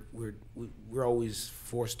 we're always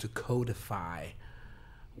forced to codify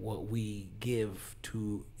what we give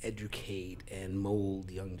to educate and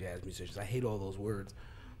mold young jazz musicians. I hate all those words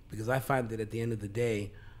because I find that at the end of the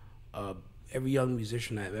day, every young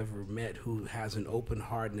musician I've ever met who has an open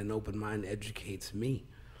heart and an open mind educates me.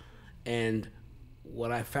 And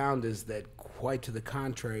what I found is that quite to the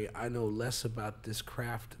contrary, I know less about this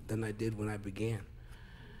craft than I did when I began.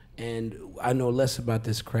 And I know less about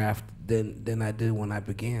this craft than I did when I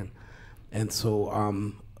began. And so,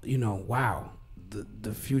 wow,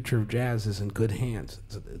 the future of jazz is in good hands.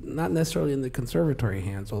 It's not necessarily in the conservatory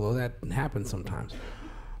hands, although that happens sometimes,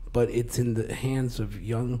 but it's in the hands of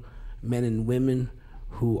young men and women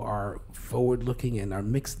who are forward-looking and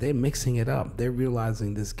they're mixing it up. They're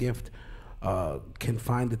realizing this gift can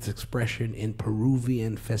find its expression in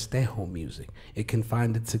Peruvian festejo music. It can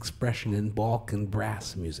find its expression in Balkan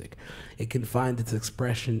brass music. It can find its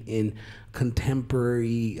expression in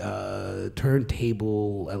contemporary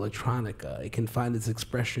turntable electronica. It can find its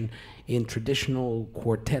expression in traditional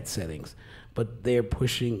quartet settings. but they're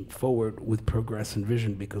pushing forward with progress and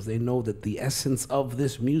vision because they know that the essence of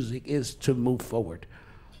this music is to move forward.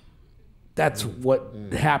 That's what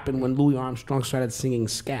happened when Louis Armstrong started singing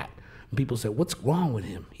scat. And people said, what's wrong with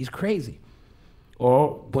him? He's crazy.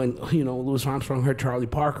 Or when, Louis Armstrong heard Charlie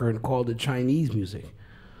Parker and called it Chinese music.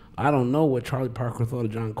 I don't know what Charlie Parker thought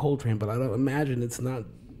of John Coltrane, but I don't imagine it's not,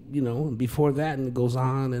 before that, and it goes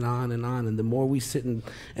on and on and on. And the more we sit and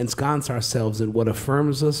ensconce ourselves in what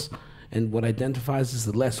affirms us and what identifies us,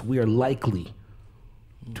 the less we are likely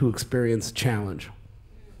to experience challenge.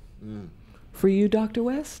 For you, Dr.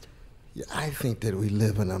 West? Yeah, I think that we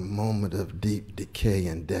live in a moment of deep decay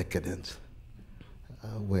and decadence,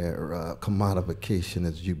 where commodification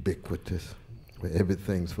is ubiquitous, where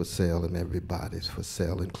everything's for sale and everybody's for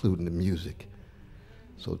sale, including the music.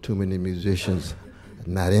 So too many musicians are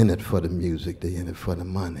not in it for the music, they're in it for the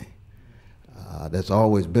money. That's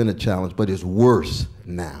always been a challenge, but it's worse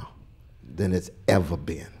now than it's ever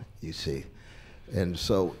been, you see. And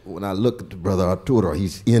so when I look at the brother Arturo,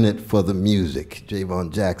 he's in it for the music.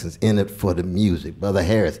 Javon Jackson's in it for the music. Brother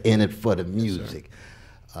Harris, in it for the music.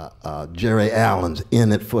 Jerry Allen's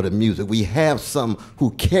in it for the music. We have some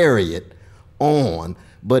who carry it on,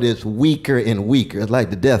 but it's weaker and weaker. It's like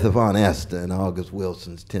the death of Aunt Esther in August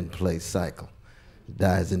Wilson's 10-play cycle. He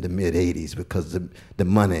dies in the mid-'80s because the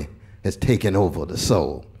money has taken over the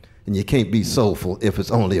soul. And you can't be soulful if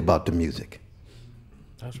it's only about the music.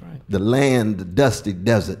 That's right. The land, the dusty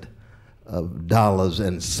desert of dollars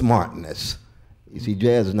and smartness. You see,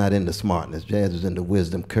 jazz is not into smartness. Jazz is into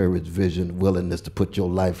wisdom, courage, vision, willingness to put your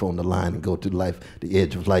life on the line and go to the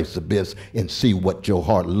edge of life's abyss and see what your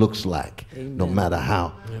heart looks like, Amen. no matter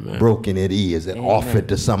how broken it is, and offer it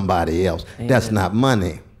to somebody else. Amen. That's not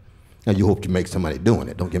money. Now, you hope you make somebody doing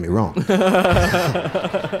it, don't get me wrong. But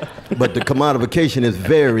the commodification is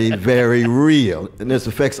very, very real. And this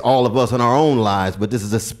affects all of us in our own lives, but this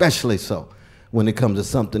is especially so when it comes to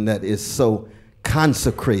something that is so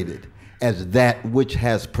consecrated as that which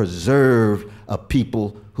has preserved a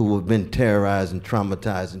people who have been terrorized and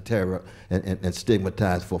traumatized and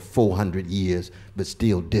stigmatized for 400 years, but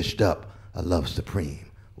still dished up a love supreme.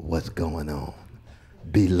 What's going on?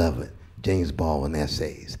 Beloved, James Baldwin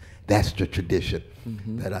essays. That's the tradition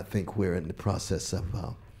that I think we're in the process of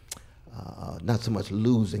not so much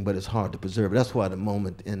losing, but it's hard to preserve. That's why the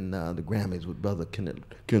moment in the Grammys with Brother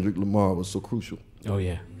Kendrick Lamar was so crucial. Oh,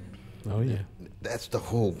 yeah. Oh, yeah. That's the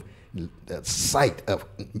whole that sight of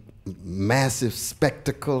massive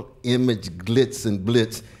spectacle, image, glitz and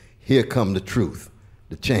blitz. Here come the truth,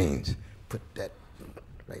 the change. Put that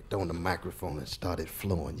right on the microphone and started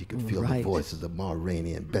flowing. You could feel the voices of Ma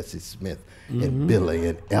Rainey and Bessie Smith and Billy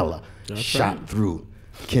and Ella shot through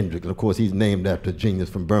Kendrick. And of course, he's named after a genius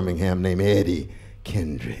from Birmingham named Eddie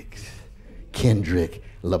Kendrick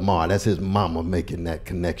Lamar. That's his mama making that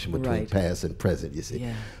connection between past and present, you see.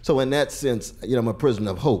 Yeah. So in that sense, I'm a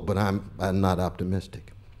prisoner of hope, but I'm not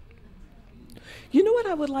optimistic. You know what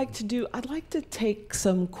I would like to do? I'd like to take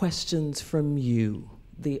some questions from you,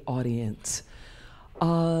 the audience.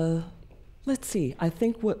 Let's see, I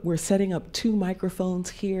think we're setting up 2 microphones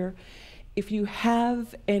here. If you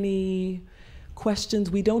have any questions,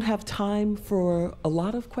 we don't have time for a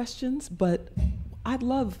lot of questions, but I'd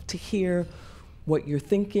love to hear what you're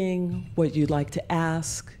thinking, what you'd like to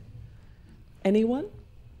ask. Anyone?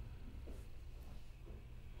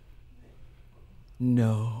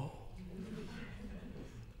 No.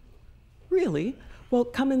 Really? Well,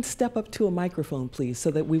 come and step up to a microphone, please,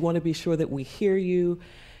 so that we want to be sure that we hear you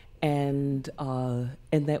and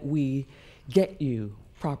that we get you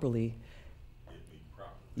properly.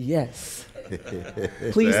 Yes.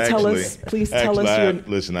 Please tell us. Please tell us your.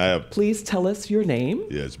 Listen, Please tell us your name.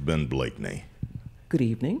 Yeah, it's Ben Blakeney. Good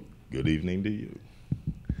evening. Good evening to you.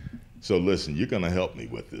 So listen, you're going to help me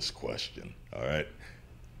with this question, all right?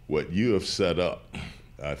 What you have set up,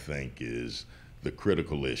 I think, is the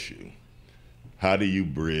critical issue. How do you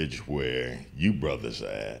bridge where you brothers are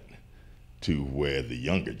at to where the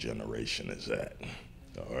younger generation is at,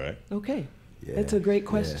 all right? Okay. Yeah, that's a great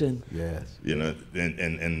question. Yes. You know,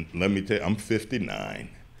 and let me tell you, I'm 59.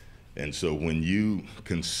 And so when you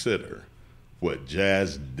consider what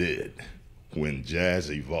jazz did, when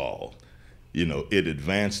jazz evolved, it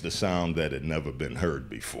advanced a sound that had never been heard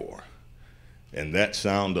before. And that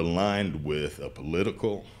sound aligned with a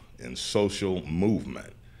political and social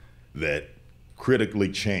movement that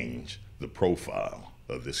critically changed the profile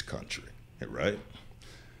of this country, right?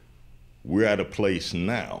 We're at a place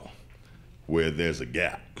now where there's a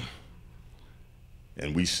gap.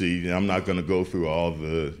 And we see, I'm not going to go through all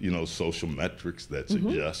the, social metrics that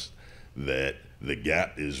suggest that the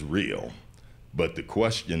gap is real. But the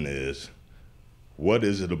question is, what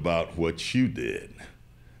is it about what you did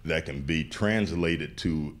that can be translated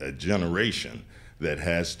to a generation that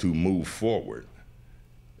has to move forward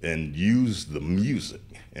and use the music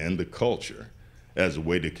and the culture as a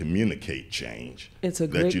way to communicate change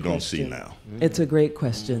that you don't see now? It's a great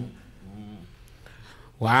question.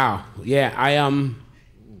 Wow. Yeah,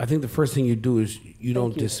 I think the first thing you do is you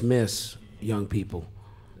don't dismiss young people.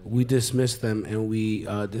 We dismiss them, and we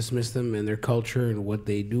dismiss them and their culture and what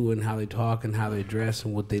they do and how they talk and how they dress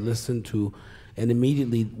and what they listen to, and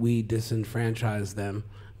immediately we disenfranchise them,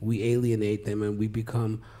 we alienate them, and we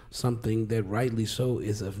become something that rightly so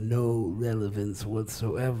is of no relevance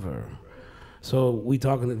whatsoever. So we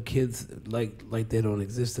talking to kids like they don't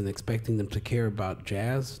exist and expecting them to care about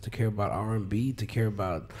jazz, to care about R&B, to care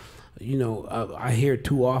about, I hear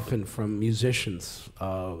too often from musicians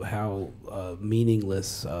how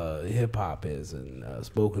meaningless hip hop is and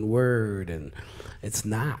spoken word, and it's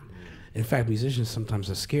not. In fact, musicians sometimes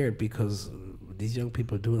are scared because these young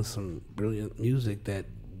people are doing some brilliant music that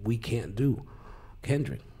we can't do.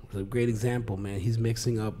 Kendrick is a great example, man. He's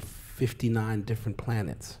mixing up 59 different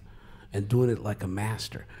planets and doing it like a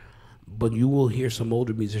master. But you will hear some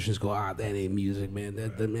older musicians go, that ain't music, man.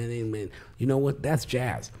 That man ain't, man. You know what? That's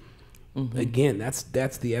jazz. Mm-hmm. Again,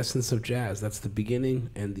 that's the essence of jazz. That's the beginning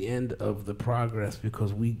and the end of the progress,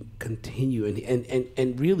 because we continue.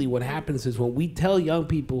 And really what happens is when we tell young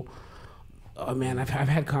people, man, I've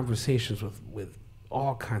had conversations with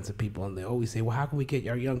all kinds of people, and they always say, well, how can we get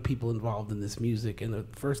our young people involved in this music? And the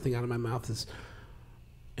first thing out of my mouth is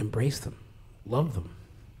embrace them, love them.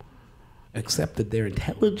 Accept that they're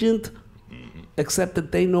intelligent, accept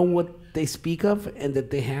that they know what they speak of, and that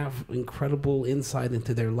they have incredible insight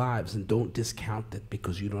into their lives, and don't discount it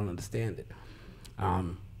because you don't understand it.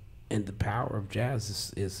 And the power of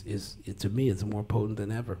jazz is to me, it's more potent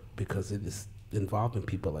than ever, because it is involving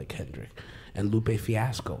people like Kendrick and Lupe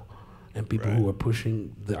Fiasco and people who are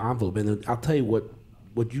pushing the envelope. And I'll tell you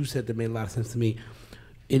what you said that made a lot of sense to me.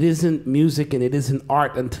 It isn't music and it isn't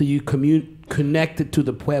art until you connect it to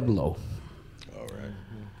the pueblo.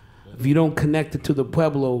 If you don't connect it to the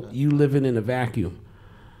pueblo, you living in a vacuum.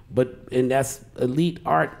 And that's elite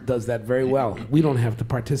art does that very well. We don't have to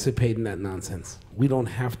participate in that nonsense. We don't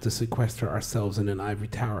have to sequester ourselves in an ivory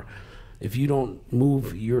tower. If you don't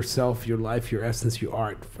move yourself, your life, your essence, your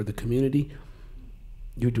art for the community,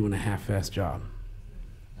 you're doing a half-assed job.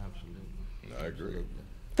 Absolutely. I agree.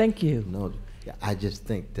 Thank you. No, I just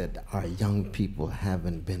think that our young people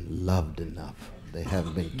haven't been loved enough. They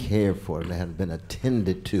haven't been cared for. They haven't been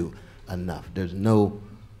attended to enough. There's no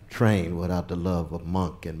train without the love of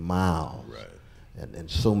Monk and Miles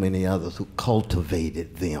and so many others who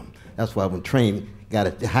cultivated them. That's why when Train got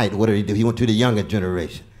at the height, what did he do? He went to the younger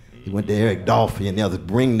generation. He went to Eric Dolphy and the others,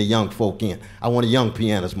 bring the young folk in. I want a young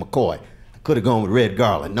pianist, McCoy. I could have gone with Red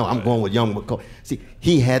Garland. No, I'm going with young McCoy. See,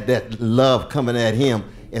 he had that love coming at him,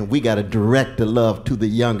 and we got to direct the love to the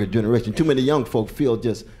younger generation. Too many young folk feel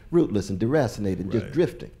just rootless and deracinated and just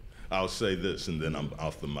drifting. I'll say this, and then I'm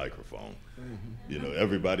off the microphone.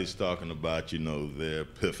 Everybody's talking about, their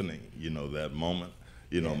epiphany, that moment.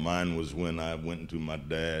 Mine was when I went into my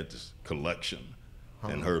dad's collection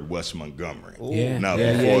and heard Wes Montgomery. Now,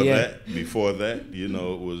 before that,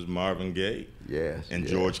 it was Marvin Gaye and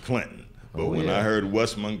George Clinton. But when I heard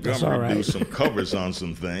Wes Montgomery do some covers on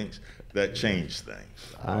some things, that changed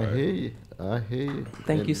things. I hear you. I hear you.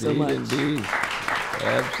 Thank you so much. Indeed.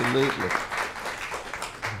 Absolutely.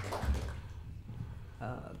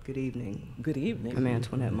 Good evening. Good evening. I'm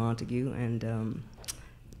Antoinette Montague, and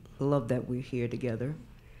love that we're here together.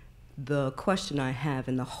 The question I have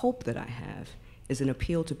and the hope that I have is an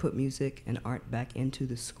appeal to put music and art back into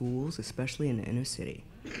the schools, especially in the inner city.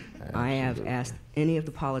 Absolutely. I have asked any of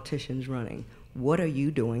the politicians running, what are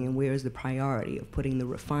you doing and where is the priority of putting the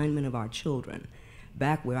refinement of our children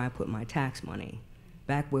back where I put my tax money,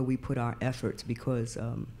 back where we put our efforts, because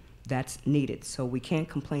that's needed. So we can't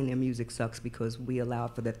complain their music sucks because we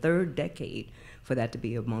allowed for the third decade for that to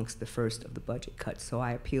be amongst the first of the budget cuts. So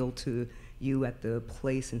I appeal to you at the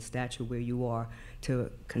place and stature where you are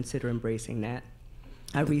to consider embracing that.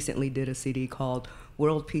 I recently did a CD called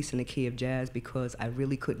World Peace in the Key of Jazz because I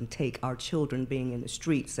really couldn't take our children being in the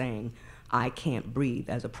street saying, I can't breathe,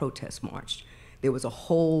 as a protest march. There was a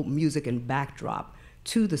whole music and backdrop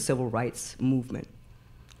to the civil rights movement.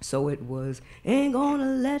 So it was, ain't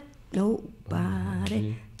gonna let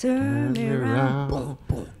nobody turn me around. Boom,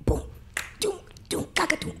 boom, boom. Doom, doom,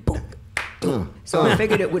 doom, boom. So I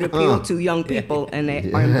figured it would appeal to young people, and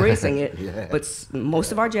they are embracing it. But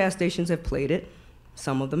most of our jazz stations have played it.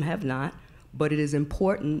 Some of them have not. But it is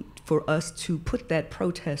important for us to put that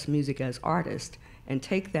protest music as artists and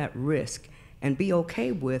take that risk and be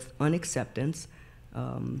okay with unacceptance.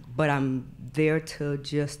 But I'm there to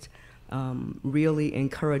just really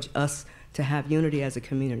encourage us to have unity as a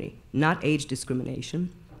community, not age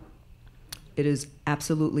discrimination. It is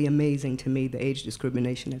absolutely amazing to me the age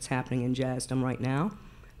discrimination that's happening in jazzdom right now,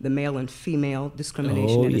 the male and female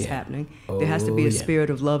discrimination that is happening. There has to be a spirit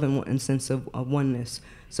of love and sense of oneness.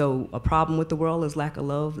 So a problem with the world is lack of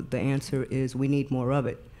love. The answer is we need more of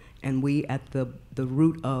it. And we at the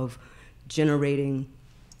root of generating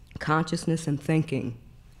consciousness and thinking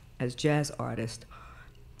as jazz artists,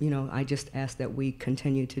 you know, I just ask that we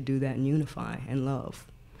continue to do that and unify and love.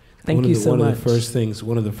 Thank you so much. One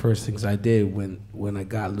of the first things I did when I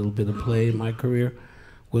got a little bit of play in my career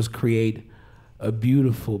was create a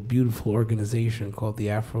beautiful, beautiful organization called the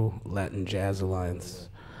Afro Latin Jazz Alliance.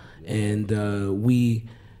 And we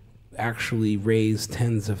actually raised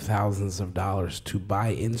tens of thousands of dollars to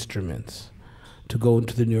buy instruments, to go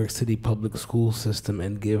into the New York City public school system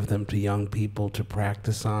and give them to young people to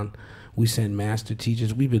practice on. We send master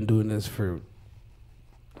teachers. We've been doing this for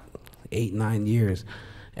 8, 9 years,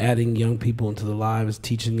 adding young people into the lives,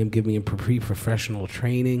 teaching them, giving them pre-professional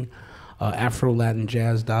training.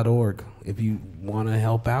 AfroLatinJazz.org if you want to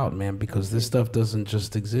help out, man, because this stuff doesn't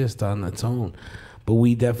just exist on its own. But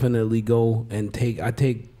we definitely go and I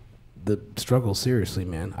take the struggle seriously,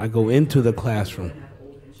 man. I go into the classroom.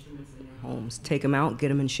 Homes, take them out, get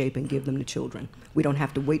them in shape, and give them to children. We don't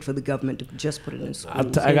have to wait for the government to just put it in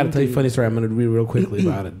schools. I got to tell you a funny story. I'm going to read real quickly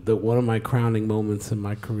about it. One of my crowning moments in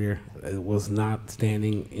my career was not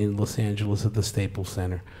standing in Los Angeles at the Staples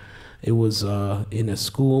Center. It was in a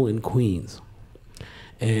school in Queens.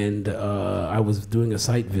 And I was doing a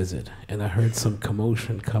site visit, and I heard some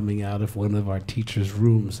commotion coming out of one of our teachers'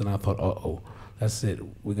 rooms, and I thought, uh-oh, that's it.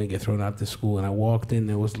 We're going to get thrown out of school. And I walked in.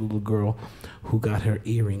 There was a little girl who got her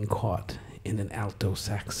earring caught in an alto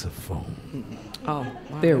saxophone. Oh,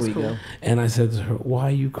 wow, there we go. And I said to her, why are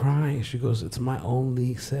you crying? She goes, it's my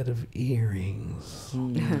only set of earrings.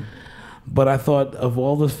 But I thought of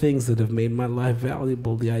all the things that have made my life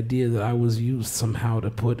valuable, the idea that I was used somehow to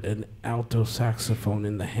put an alto saxophone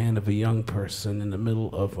in the hand of a young person in the middle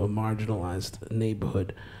of a marginalized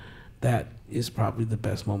neighborhood, that is probably the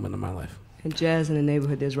best moment of my life. And jazz in the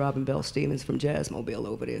neighborhood, there's Robin Bell Stevens from Jazzmobile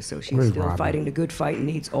over there, so she's still fighting the good fight and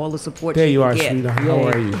needs all the support there she you can are, get. sweetheart. How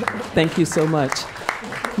are you? Thank you so much.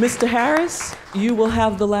 Mr. Harris, you will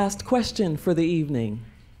have the last question for the evening.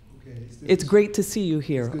 It's great to see you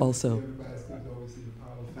here also. It's good to always see the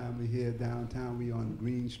Powell family here downtown. We on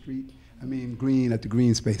Green Street. Green at the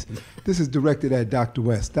Green Space. This is directed at Dr.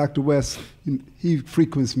 West. Dr. West, he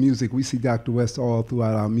frequents music. We see Dr. West all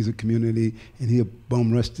throughout our music community, and he'll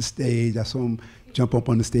bum rush the stage. I saw him jump up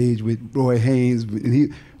on the stage with Roy Haynes,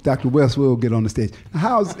 and Dr. West will get on the stage.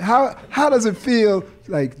 How does it feel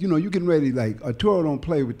like, you getting ready, like Arturo don't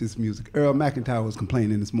play with this music. Earl McIntyre was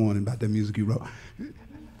complaining this morning about that music you wrote.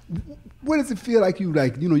 What does it feel like you're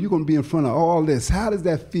going to be in front of all this? How does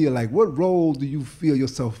that feel like? What role do you feel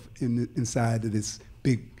yourself inside of this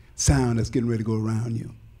big sound that's getting ready to go around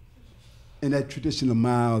you? In that tradition of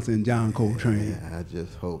Miles and John Coltrane. Yeah, I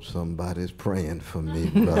just hope somebody's praying for me,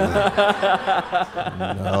 brother.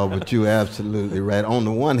 No, but you're absolutely right. On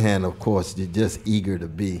the one hand, of course, you're just eager to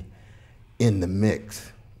be in the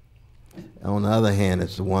mix. On the other hand,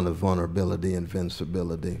 it's the one of vulnerability,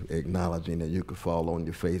 invincibility, acknowledging that you could fall on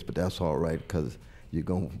your face, but that's all right because you're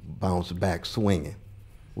going to bounce back swinging.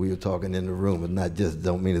 We were talking in the room, and not just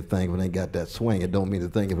don't mean a thing if it ain't got that swing. It don't mean a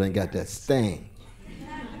thing if it ain't got that sting.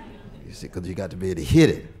 You see, because you got to be able to hit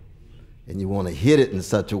it. And you want to hit it in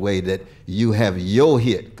such a way that you have your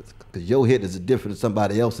hit, because your hit is different than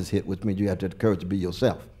somebody else's hit, which means you have to have the courage to be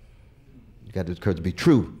yourself. You got to have the courage to be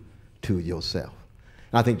true to yourself.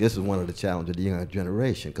 I think this is one of the challenges of the younger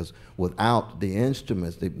generation, because without the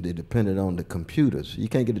instruments, they depended on the computers. You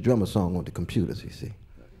can't get a drummer song on the computers, you see.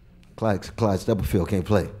 Clyde Stubblefield can't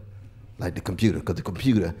play like the computer, because the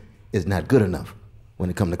computer is not good enough when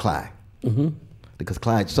it comes to Clyde, because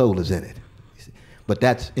Clyde's soul is in it. You see. But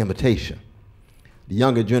that's imitation. The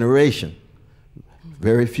younger generation,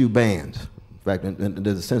 very few bands. In fact,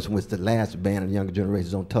 there's a sense in which the last band in the younger generation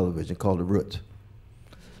is on television called The Roots.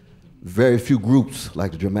 Very few groups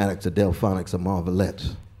like the Dramatics, the Delphonics, or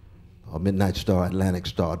Marvelettes, or Midnight Star, Atlantic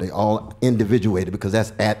Star. They all individuated because that's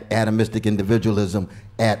atomistic individualism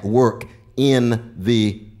at work in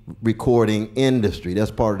the recording industry. That's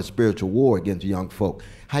part of the spiritual war against young folk.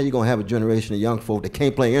 How you gonna have a generation of young folk that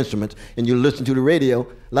can't play instruments, and you listen to the radio, a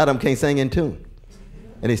lot of them can't sing in tune,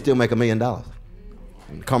 and they still make $1 million.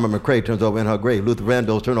 And Carmen McRae turns over in her grave. Luther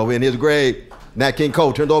Vandross turns over in his grave. Nat King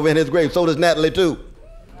Cole turns over in his grave. So does Natalie too.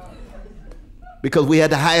 Because we had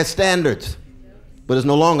the highest standards. But it's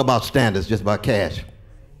no longer about standards, just about cash.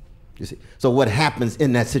 You see? So what happens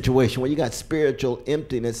in that situation when you got spiritual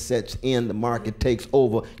emptiness sets in, the market takes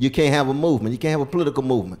over, you can't have a movement. You can't have a political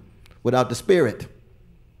movement without the spirit.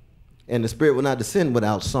 And the spirit will not descend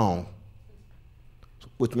without song.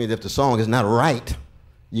 Which means if the song is not right,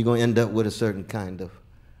 you're going to end up with a certain kind of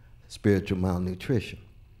spiritual malnutrition,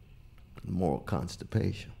 moral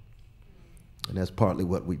constipation. And that's partly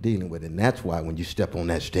what we're dealing with. And that's why when you step on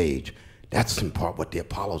that stage, that's in part what the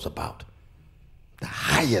Apollo's about. The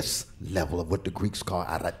highest level of what the Greeks call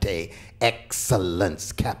arete,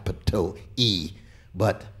 excellence, capital E,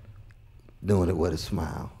 but doing it with a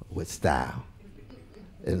smile, with style.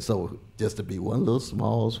 And so just to be one little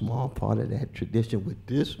small part of that tradition with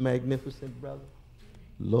this magnificent brother,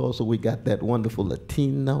 Lord, so we got that wonderful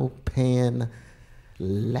Latino, Pan-Latin,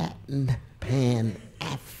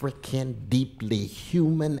 Pan-African, deeply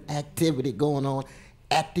human activity going on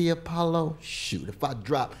at the Apollo. Shoot, if I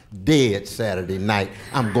drop dead Saturday night,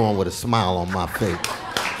 I'm going with a smile on my face.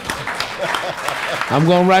 I'm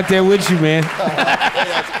going right there with you, man.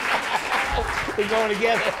 We're going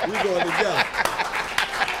together. We're going together.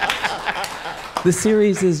 The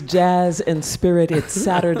series is Jazz and Spirit. It's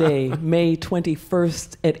Saturday, May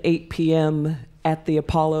 21st at 8 p.m. at the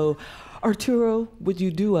Apollo. Arturo, would you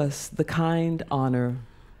do us the kind honor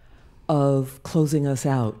of closing us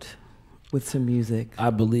out with some music? I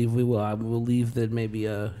believe we will. I believe that maybe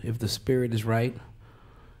if the spirit is right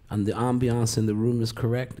and the ambiance in the room is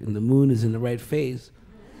correct and the moon is in the right phase,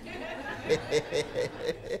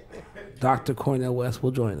 Dr. Cornel West will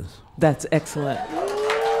join us. That's excellent.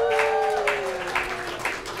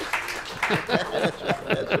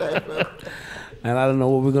 And I don't know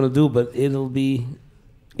what we're going to do, but it'll be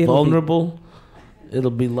vulnerable, it'll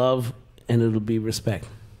be love, and it'll be respect.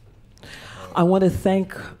 I want to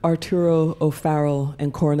thank Arturo O'Farrill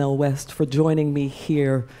and Cornel West for joining me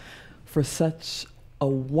here for such a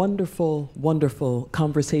wonderful, wonderful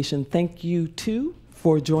conversation. Thank you, too,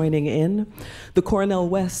 for joining in. The Cornel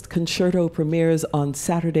West Concerto premieres on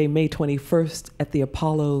Saturday, May 21st at the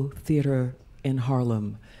Apollo Theater in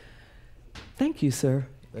Harlem. Thank you, sir.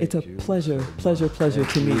 It's a pleasure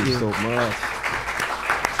to meet you. So much.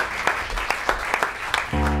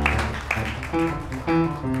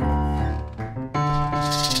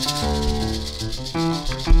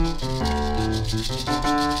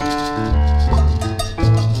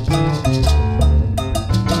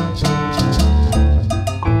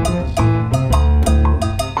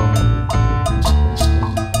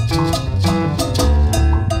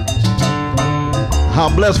 How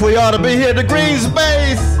blessed we are to be here at the Green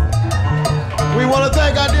Space. We want to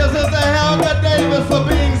thank our dear sister Helga Davis for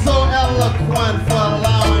being so eloquent, for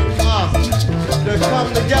allowing us to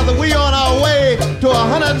come together. We on our way to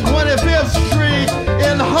 125th Street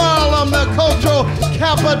in Harlem, the cultural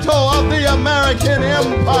capital of the American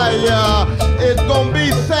Empire. It's gonna be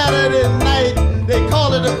Saturday night. They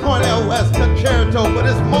call it the Cornel West Concerto, but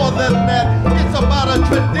it's more than that. It's about a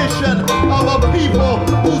tradition of a people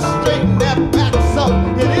who straighten their backs up.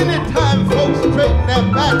 And anytime folks straighten their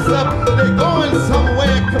backs up, they're going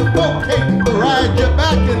somewhere to can't ride your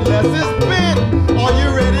back unless it's bent. Are you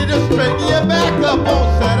ready to straighten your back up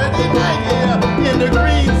on Saturday night here in the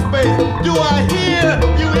green space? Do I hear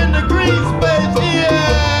you in the green space here?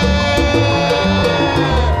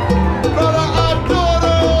 Brother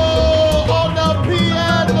Arturo on the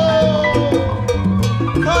piano.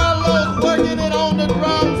 Carlos working it on the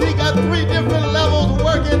drums. He got 3 different levels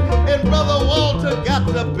working. And Brother Walter got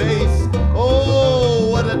the bass. Oh,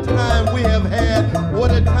 what a time we have had.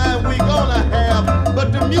 What a time we gonna have.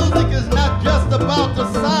 But the music is not just about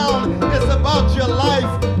the sound. It's about your life.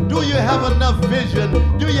 Do you have enough vision?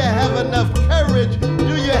 Do you have enough courage?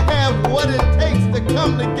 Do you have what it takes to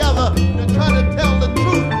come together to try to tell the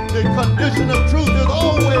truth? The condition of truth is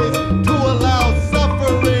always to allow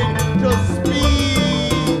suffering to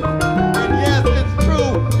speed. And yes, it's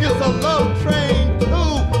true. It's a love train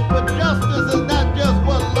too. But justice is not just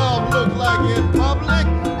what love looks like in public,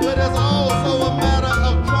 but it's also a matter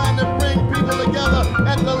of trying to bring people together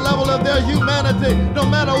at the level of their humanity, no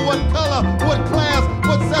matter what color, what class,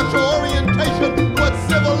 what sexual orientation, what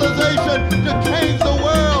civilization, to change the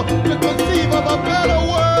world, to conceive of a better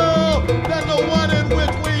world than the one in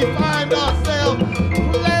which we find ourselves.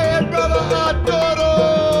 Play it, Brother Arturo.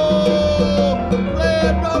 Play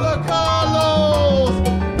it, Brother Carlos.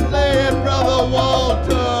 Play it, Brother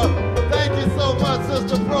Walter. Thank you so much,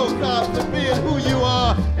 Sister Procop, for being who you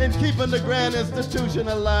are and keeping the grand institution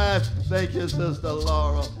alive. Thank you, Sister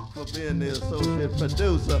Laura, for being the associate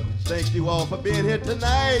producer. Thank you all for being here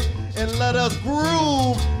tonight, and let us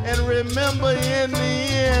groove and remember in the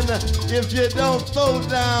end, if you don't throw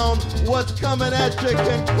down, what's coming at you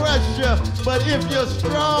can crush you. But if you're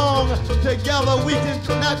strong, together we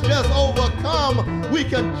can not just overcome, we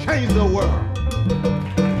can change the world.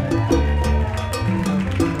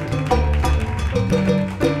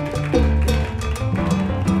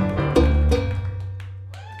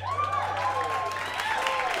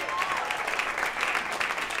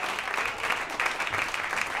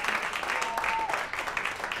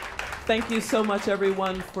 Thank you so much,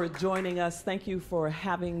 everyone, for joining us. Thank you for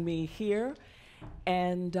having me here.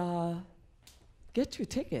 And get your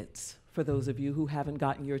tickets, for those of you who haven't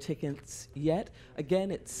gotten your tickets yet.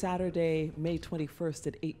 Again, it's Saturday, May 21st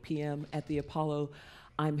at 8 p.m. at the Apollo.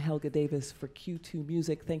 I'm Helga Davis for Q2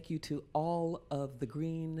 Music. Thank you to all of the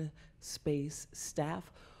Green Space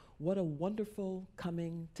staff. What a wonderful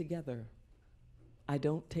coming together. I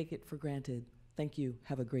don't take it for granted. Thank you.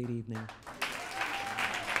 Have a great evening.